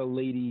Tonga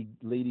lady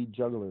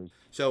jugglers.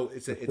 So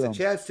it's a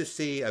chance to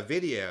see a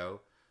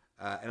video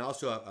and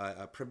also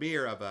a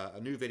premiere of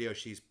a new video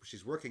she's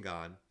working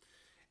on.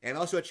 And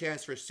also a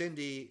chance for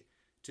Cindy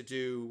to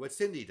do what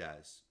Cindy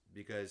does,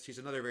 because she's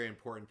another very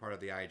important part of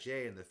the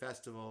IJ and the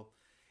festival.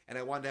 And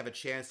I wanted to have a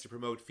chance to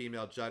promote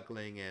female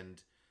juggling.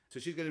 And so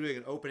she's going to be doing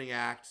an opening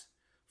act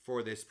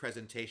for this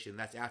presentation.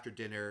 That's after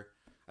dinner.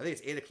 I think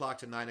it's 8 o'clock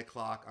to 9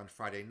 o'clock on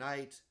Friday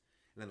night.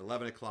 And then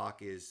 11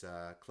 o'clock is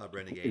Club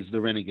Renegade. Is the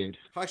Renegade.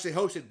 Actually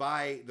hosted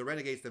by the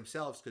Renegades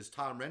themselves, because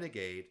Tom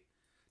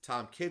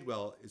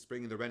Kidwell, is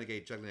bringing the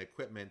Renegade juggling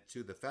equipment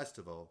to the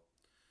festival.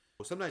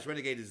 Well, sometimes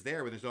Renegade is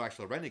there when there's no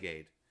actual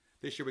Renegade.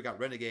 This year we got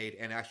Renegade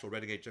and actual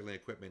Renegade juggling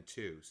equipment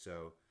too.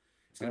 So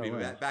it's going to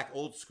be back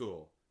old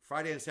school.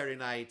 Friday and Saturday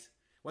night.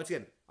 Once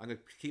again, I'm going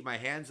to keep my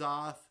hands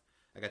off.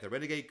 I got the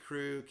Renegade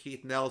crew,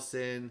 Keith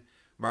Nelson,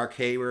 Mark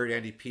Hayward,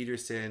 Andy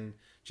Peterson,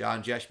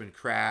 John Jeshman,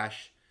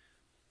 Crash.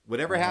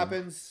 Whatever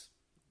happens,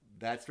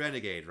 that's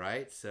Renegade,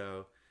 right?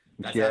 So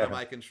that's out of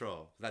my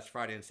control. That's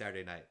Friday and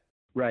Saturday night.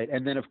 Right.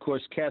 And then, of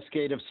course,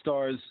 Cascade of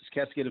Stars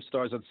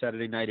on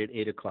Saturday night at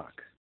 8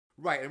 o'clock.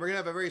 Right. And we're going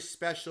to have a very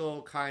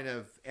special kind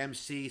of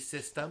MC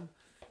system,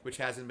 which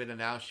hasn't been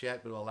announced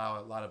yet, but will allow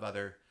a lot of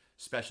other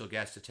special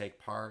guests to take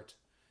part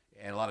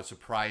and a lot of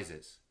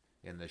surprises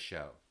in the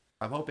show.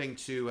 I'm hoping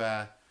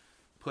to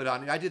put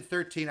on... I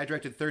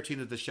directed 13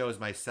 of the shows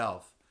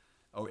myself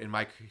in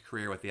my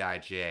career with the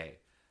IJA.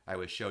 I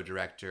was show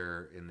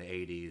director in the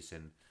 80s,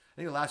 and I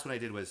think the last one I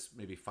did was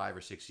maybe 5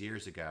 or 6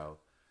 years ago.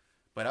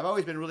 But I've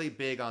always been really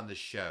big on the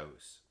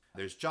shows.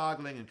 There's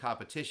joggling and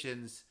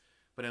competitions,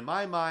 but in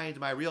my mind,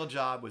 my real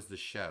job was the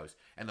shows.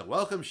 And the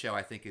Welcome Show,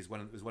 I think, is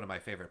one of my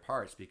favorite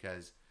parts,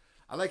 because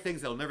I like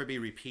things that will never be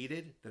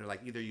repeated, that are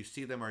like either you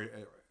see them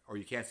or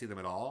you can't see them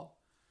at all.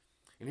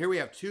 And here we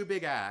have two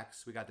big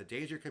acts. We got the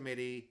Danger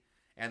Committee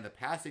and the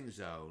Passing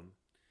Zone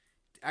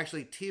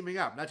actually teaming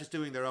up, not just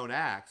doing their own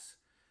acts,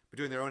 but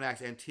doing their own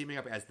acts and teaming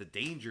up as the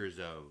Danger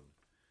Zone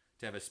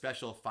to have a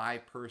special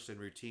 5-person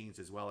routines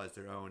as well as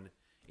their own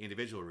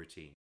individual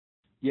routine.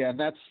 Yeah, and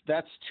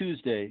that's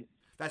Tuesday.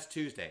 That's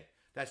Tuesday.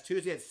 That's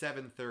Tuesday at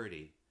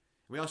 7:30.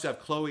 We also have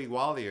Chloe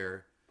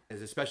Wallier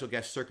as a special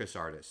guest circus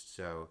artist.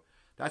 So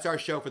that's our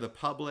show for the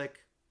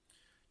public,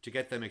 to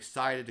get them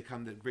excited to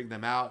come, to bring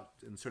them out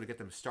and sort of get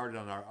them started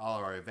on all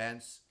our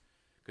events.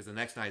 Because the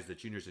next night is the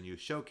Juniors and Youth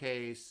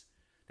Showcase,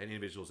 then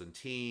individuals and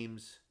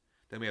teams.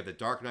 Then we have the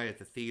Dark Night at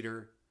the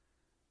Theater,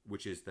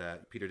 which is the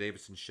Peter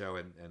Davison show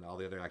and all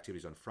the other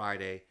activities on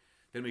Friday.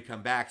 Then we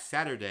come back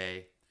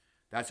Saturday.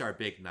 That's our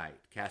big night,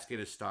 Cascade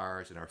of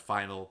Stars, and our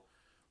final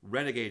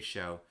Renegade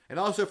show. And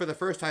also for the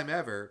first time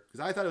ever,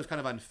 because I thought it was kind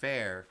of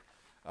unfair,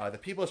 the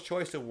People's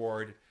Choice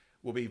Award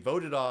will be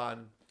voted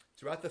on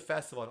throughout the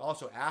festival and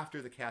also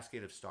after the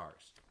Cascade of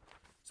Stars.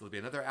 So there'll be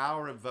another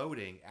hour of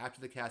voting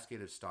after the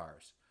Cascade of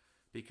Stars.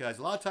 Because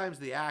a lot of times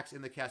the acts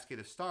in the Cascade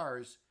of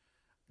Stars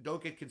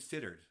don't get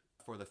considered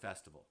for the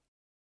festival.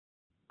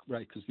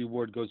 Right, because the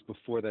award goes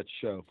before that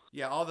show.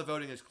 Yeah, all the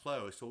voting is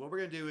closed. So what we're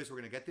going to do is we're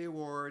going to get the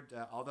award,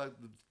 all the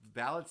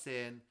ballots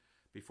in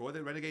before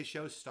the Renegade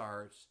show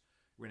starts.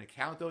 We're going to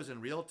count those in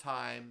real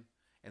time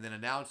and then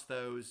announce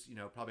those,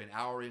 probably an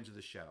hour into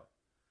the show.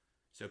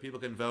 So people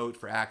can vote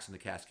for acts in the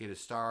Cascade of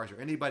Stars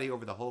or anybody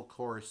over the whole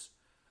course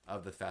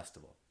of the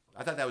festival.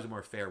 I thought that was a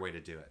more fair way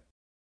to do it.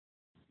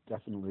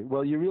 Definitely.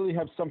 Well, you really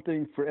have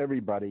something for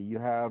everybody. You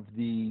have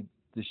the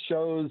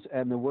shows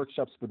and the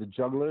workshops for the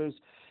jugglers.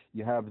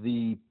 You have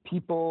the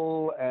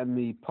people and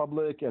the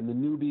public and the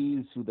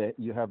newbies.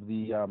 You have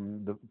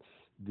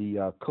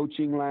the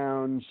coaching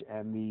lounge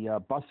and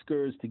the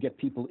buskers to get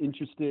people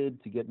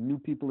interested, to get new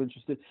people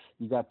interested.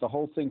 You got the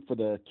whole thing for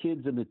the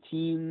kids and the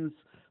teens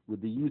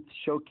with the youth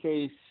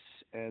showcase,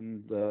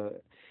 and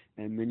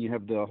then you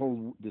have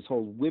this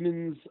whole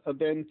women's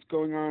event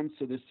going on.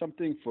 So there's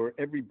something for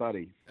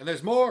everybody. And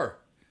there's more.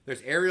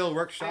 There's aerial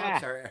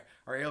workshops. Our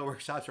aerial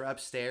workshops are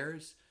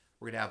upstairs.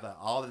 We're going to have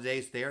all the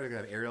days there. They're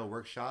going to have aerial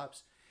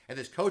workshops. And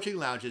this coaching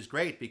lounge is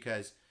great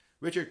because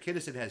Richard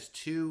Kinnison has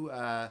two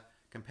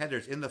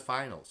competitors in the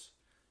finals.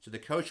 So the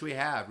coach we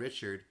have,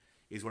 Richard,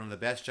 is one of the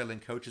best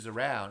juggling coaches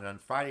around. And on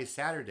Friday,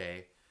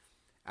 Saturday,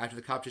 after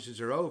the competitions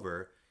are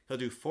over, he'll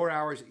do 4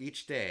 hours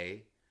each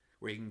day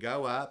where you can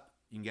go up,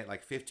 you can get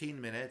like 15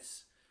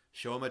 minutes,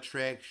 show him a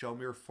trick, show him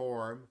your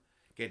form,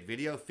 get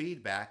video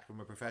feedback from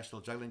a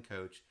professional juggling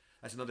coach.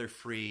 That's another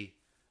free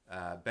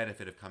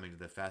benefit of coming to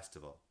the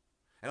festival.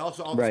 And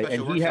also all the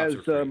special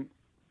workshops are free.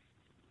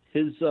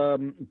 His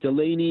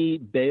Delaney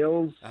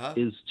Bales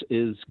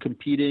is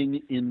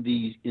competing in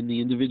the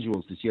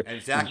individuals this year.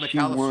 And Zach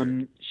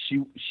McAllister.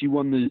 She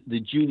won the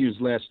juniors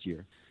last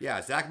year.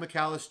 Yeah, Zach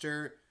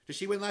McAllister. Did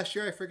she win last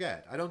year? I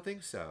forget. I don't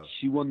think so.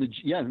 She won the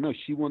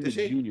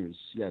juniors.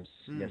 Yes,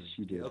 yes,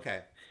 she did.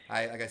 Okay.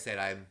 Like I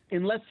said,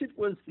 unless it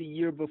was the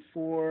year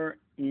before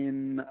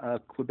in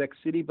Quebec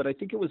City, but I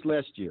think it was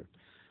last year.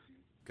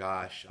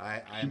 Gosh,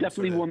 She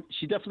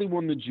definitely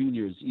won the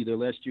juniors either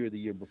last year or the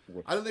year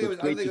before. I don't think it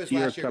was last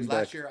year. Because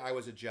last year I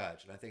was a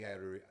judge, and I think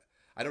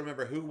I don't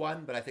remember who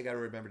won, but I think I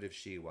remembered if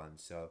she won.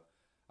 So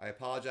I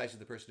apologize to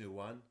the person who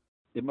won.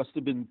 It must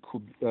have been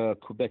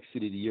Quebec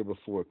City the year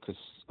before, because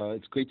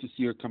it's great to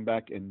see her come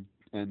back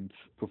and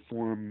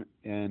perform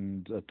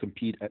and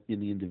compete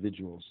in the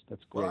individuals.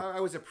 That's great. Well,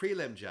 I was a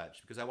prelim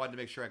judge because I wanted to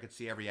make sure I could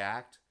see every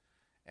act,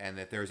 and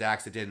if there's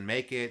acts that didn't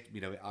make it,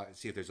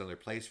 see if there's another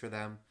place for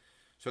them.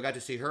 So I got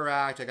to see her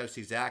act. I got to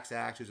see Zach's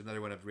act, who's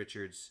another one of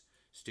Richard's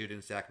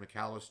students, Zach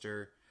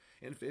McAllister.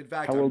 In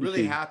fact, I'm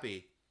really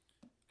happy.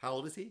 How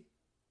old is he?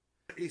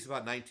 He's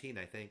about 19,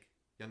 I think.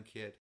 Young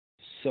kid.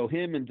 So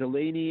him and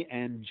Delaney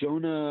and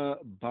Jonah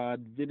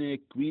Bodvinik,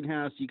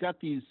 Greenhouse, you got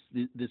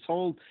this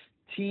whole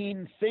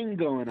team thing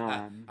going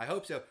on. I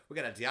hope so. We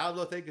got a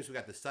Diablo thing because we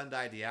got the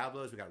Sunday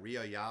Diablos. We got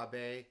Rio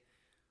Yabe.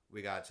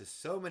 We got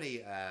just so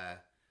many. I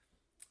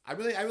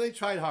really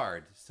tried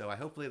hard. So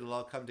hopefully it'll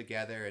all come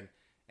together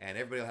and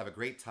everybody will have a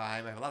great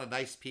time. I have a lot of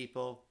nice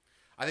people.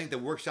 I think the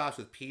workshops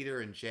with Peter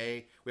and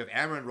Jay. We have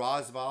Amron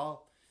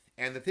Rosval.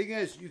 And the thing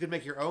is, you can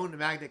make your own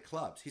magnet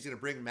clubs. He's going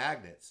to bring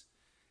magnets.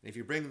 And if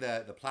you bring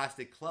the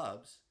plastic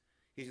clubs,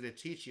 he's going to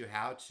teach you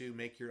how to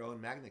make your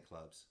own magnet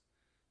clubs.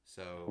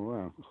 So,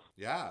 wow.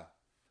 Yeah.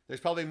 There's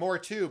probably more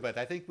too, but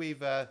I think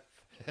we've... I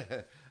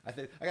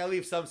got to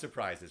leave some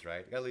surprises,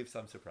 right? I got to leave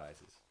some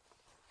surprises.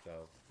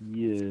 So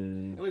yeah.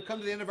 And we've come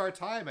to the end of our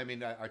time. I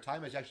mean, our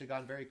time has actually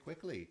gone very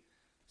quickly.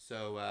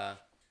 So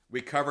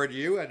we covered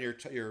you and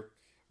your.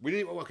 We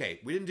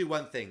didn't do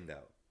one thing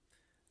though.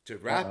 To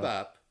wrap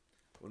up,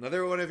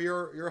 another one of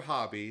your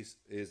hobbies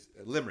is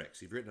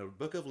limericks. You've written a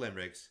book of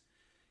limericks.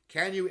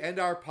 Can you end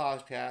our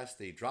podcast,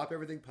 the Drop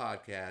Everything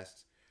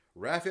podcast,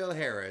 Raphael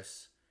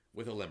Harris,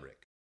 with a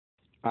limerick?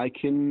 I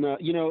can.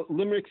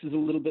 Limericks is a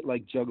little bit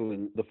like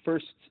juggling. The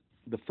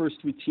first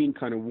routine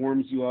kind of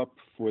warms you up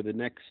for the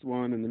next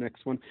one and the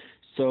next one.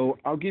 So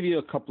I'll give you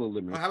a couple of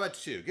limericks. Well, how about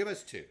two? Give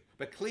us two,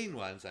 but clean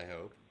ones, I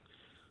hope.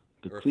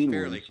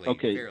 Fairly clean.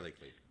 Okay. Fairly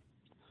clean.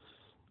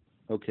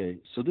 Okay,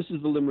 so this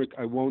is the limerick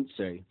I won't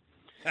say.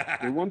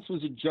 There once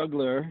was a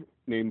juggler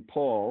named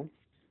Paul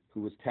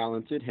who was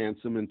talented,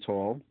 handsome, and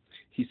tall.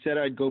 He said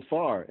I'd go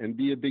far and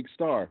be a big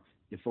star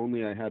if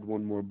only I had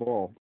one more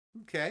ball.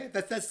 Okay,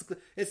 that's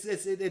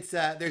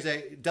there's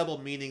a double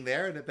meaning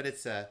there, but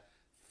it's a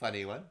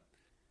funny one.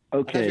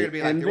 Okay, I thought you were gonna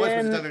be like there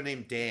was another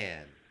named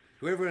Dan.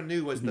 Whoever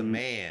knew was the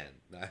man.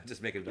 No, I'm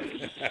just making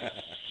it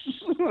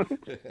up.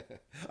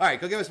 All right,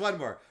 go give us one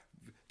more.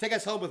 Take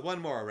us home with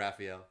one more,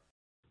 Raphael.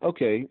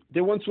 Okay.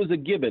 There once was a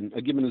gibbon.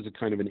 A gibbon is a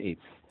kind of an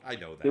ape. I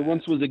know that. There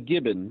once was a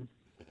gibbon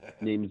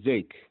named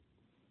Zake,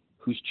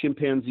 whose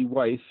chimpanzee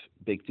wife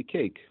baked a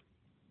cake.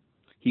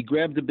 He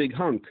grabbed a big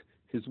hunk.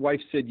 His wife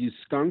said, "You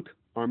skunk,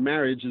 our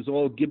marriage is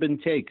all give and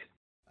take."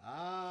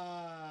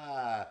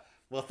 Ah.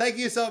 Well, thank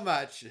you so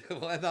much.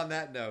 We'll end on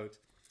that note.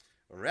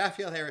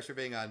 Raphael Harris for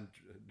being on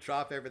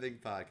Drop Everything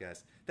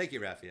podcast. Thank you,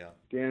 Raphael.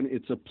 Dan,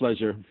 it's a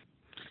pleasure.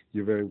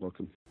 You're very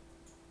welcome.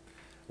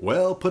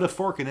 Well, put a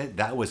fork in it.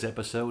 That was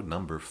episode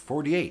number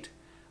 48.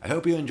 I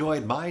hope you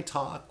enjoyed my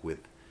talk with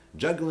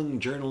juggling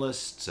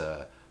journalist,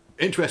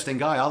 interesting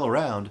guy all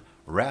around,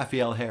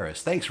 Raphael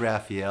Harris. Thanks,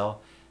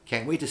 Raphael.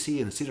 Can't wait to see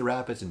you in Cedar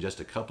Rapids in just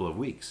a couple of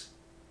weeks.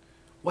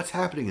 What's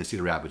happening in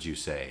Cedar Rapids, you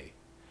say?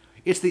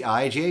 It's the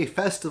IGA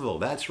Festival.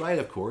 That's right,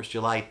 of course,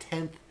 July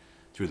 10th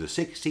through the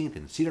 16th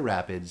in Cedar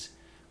Rapids.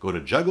 Go to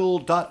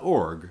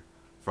juggle.org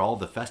for all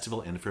the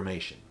festival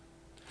information.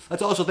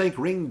 Let's also thank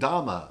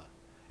Ringdama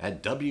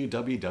at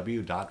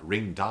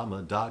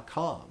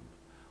www.ringdama.com.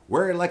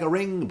 Wear it like a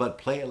ring, but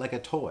play it like a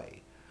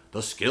toy.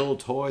 The skill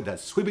toy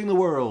that's sweeping the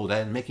world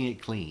and making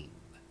it clean.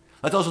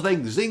 Let's also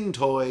thank Zing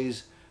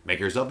Toys,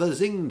 makers of the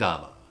Zing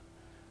Dama.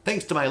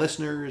 Thanks to my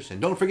listeners,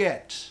 and don't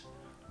forget,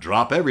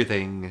 drop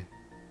everything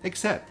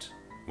except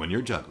when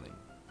you're juggling.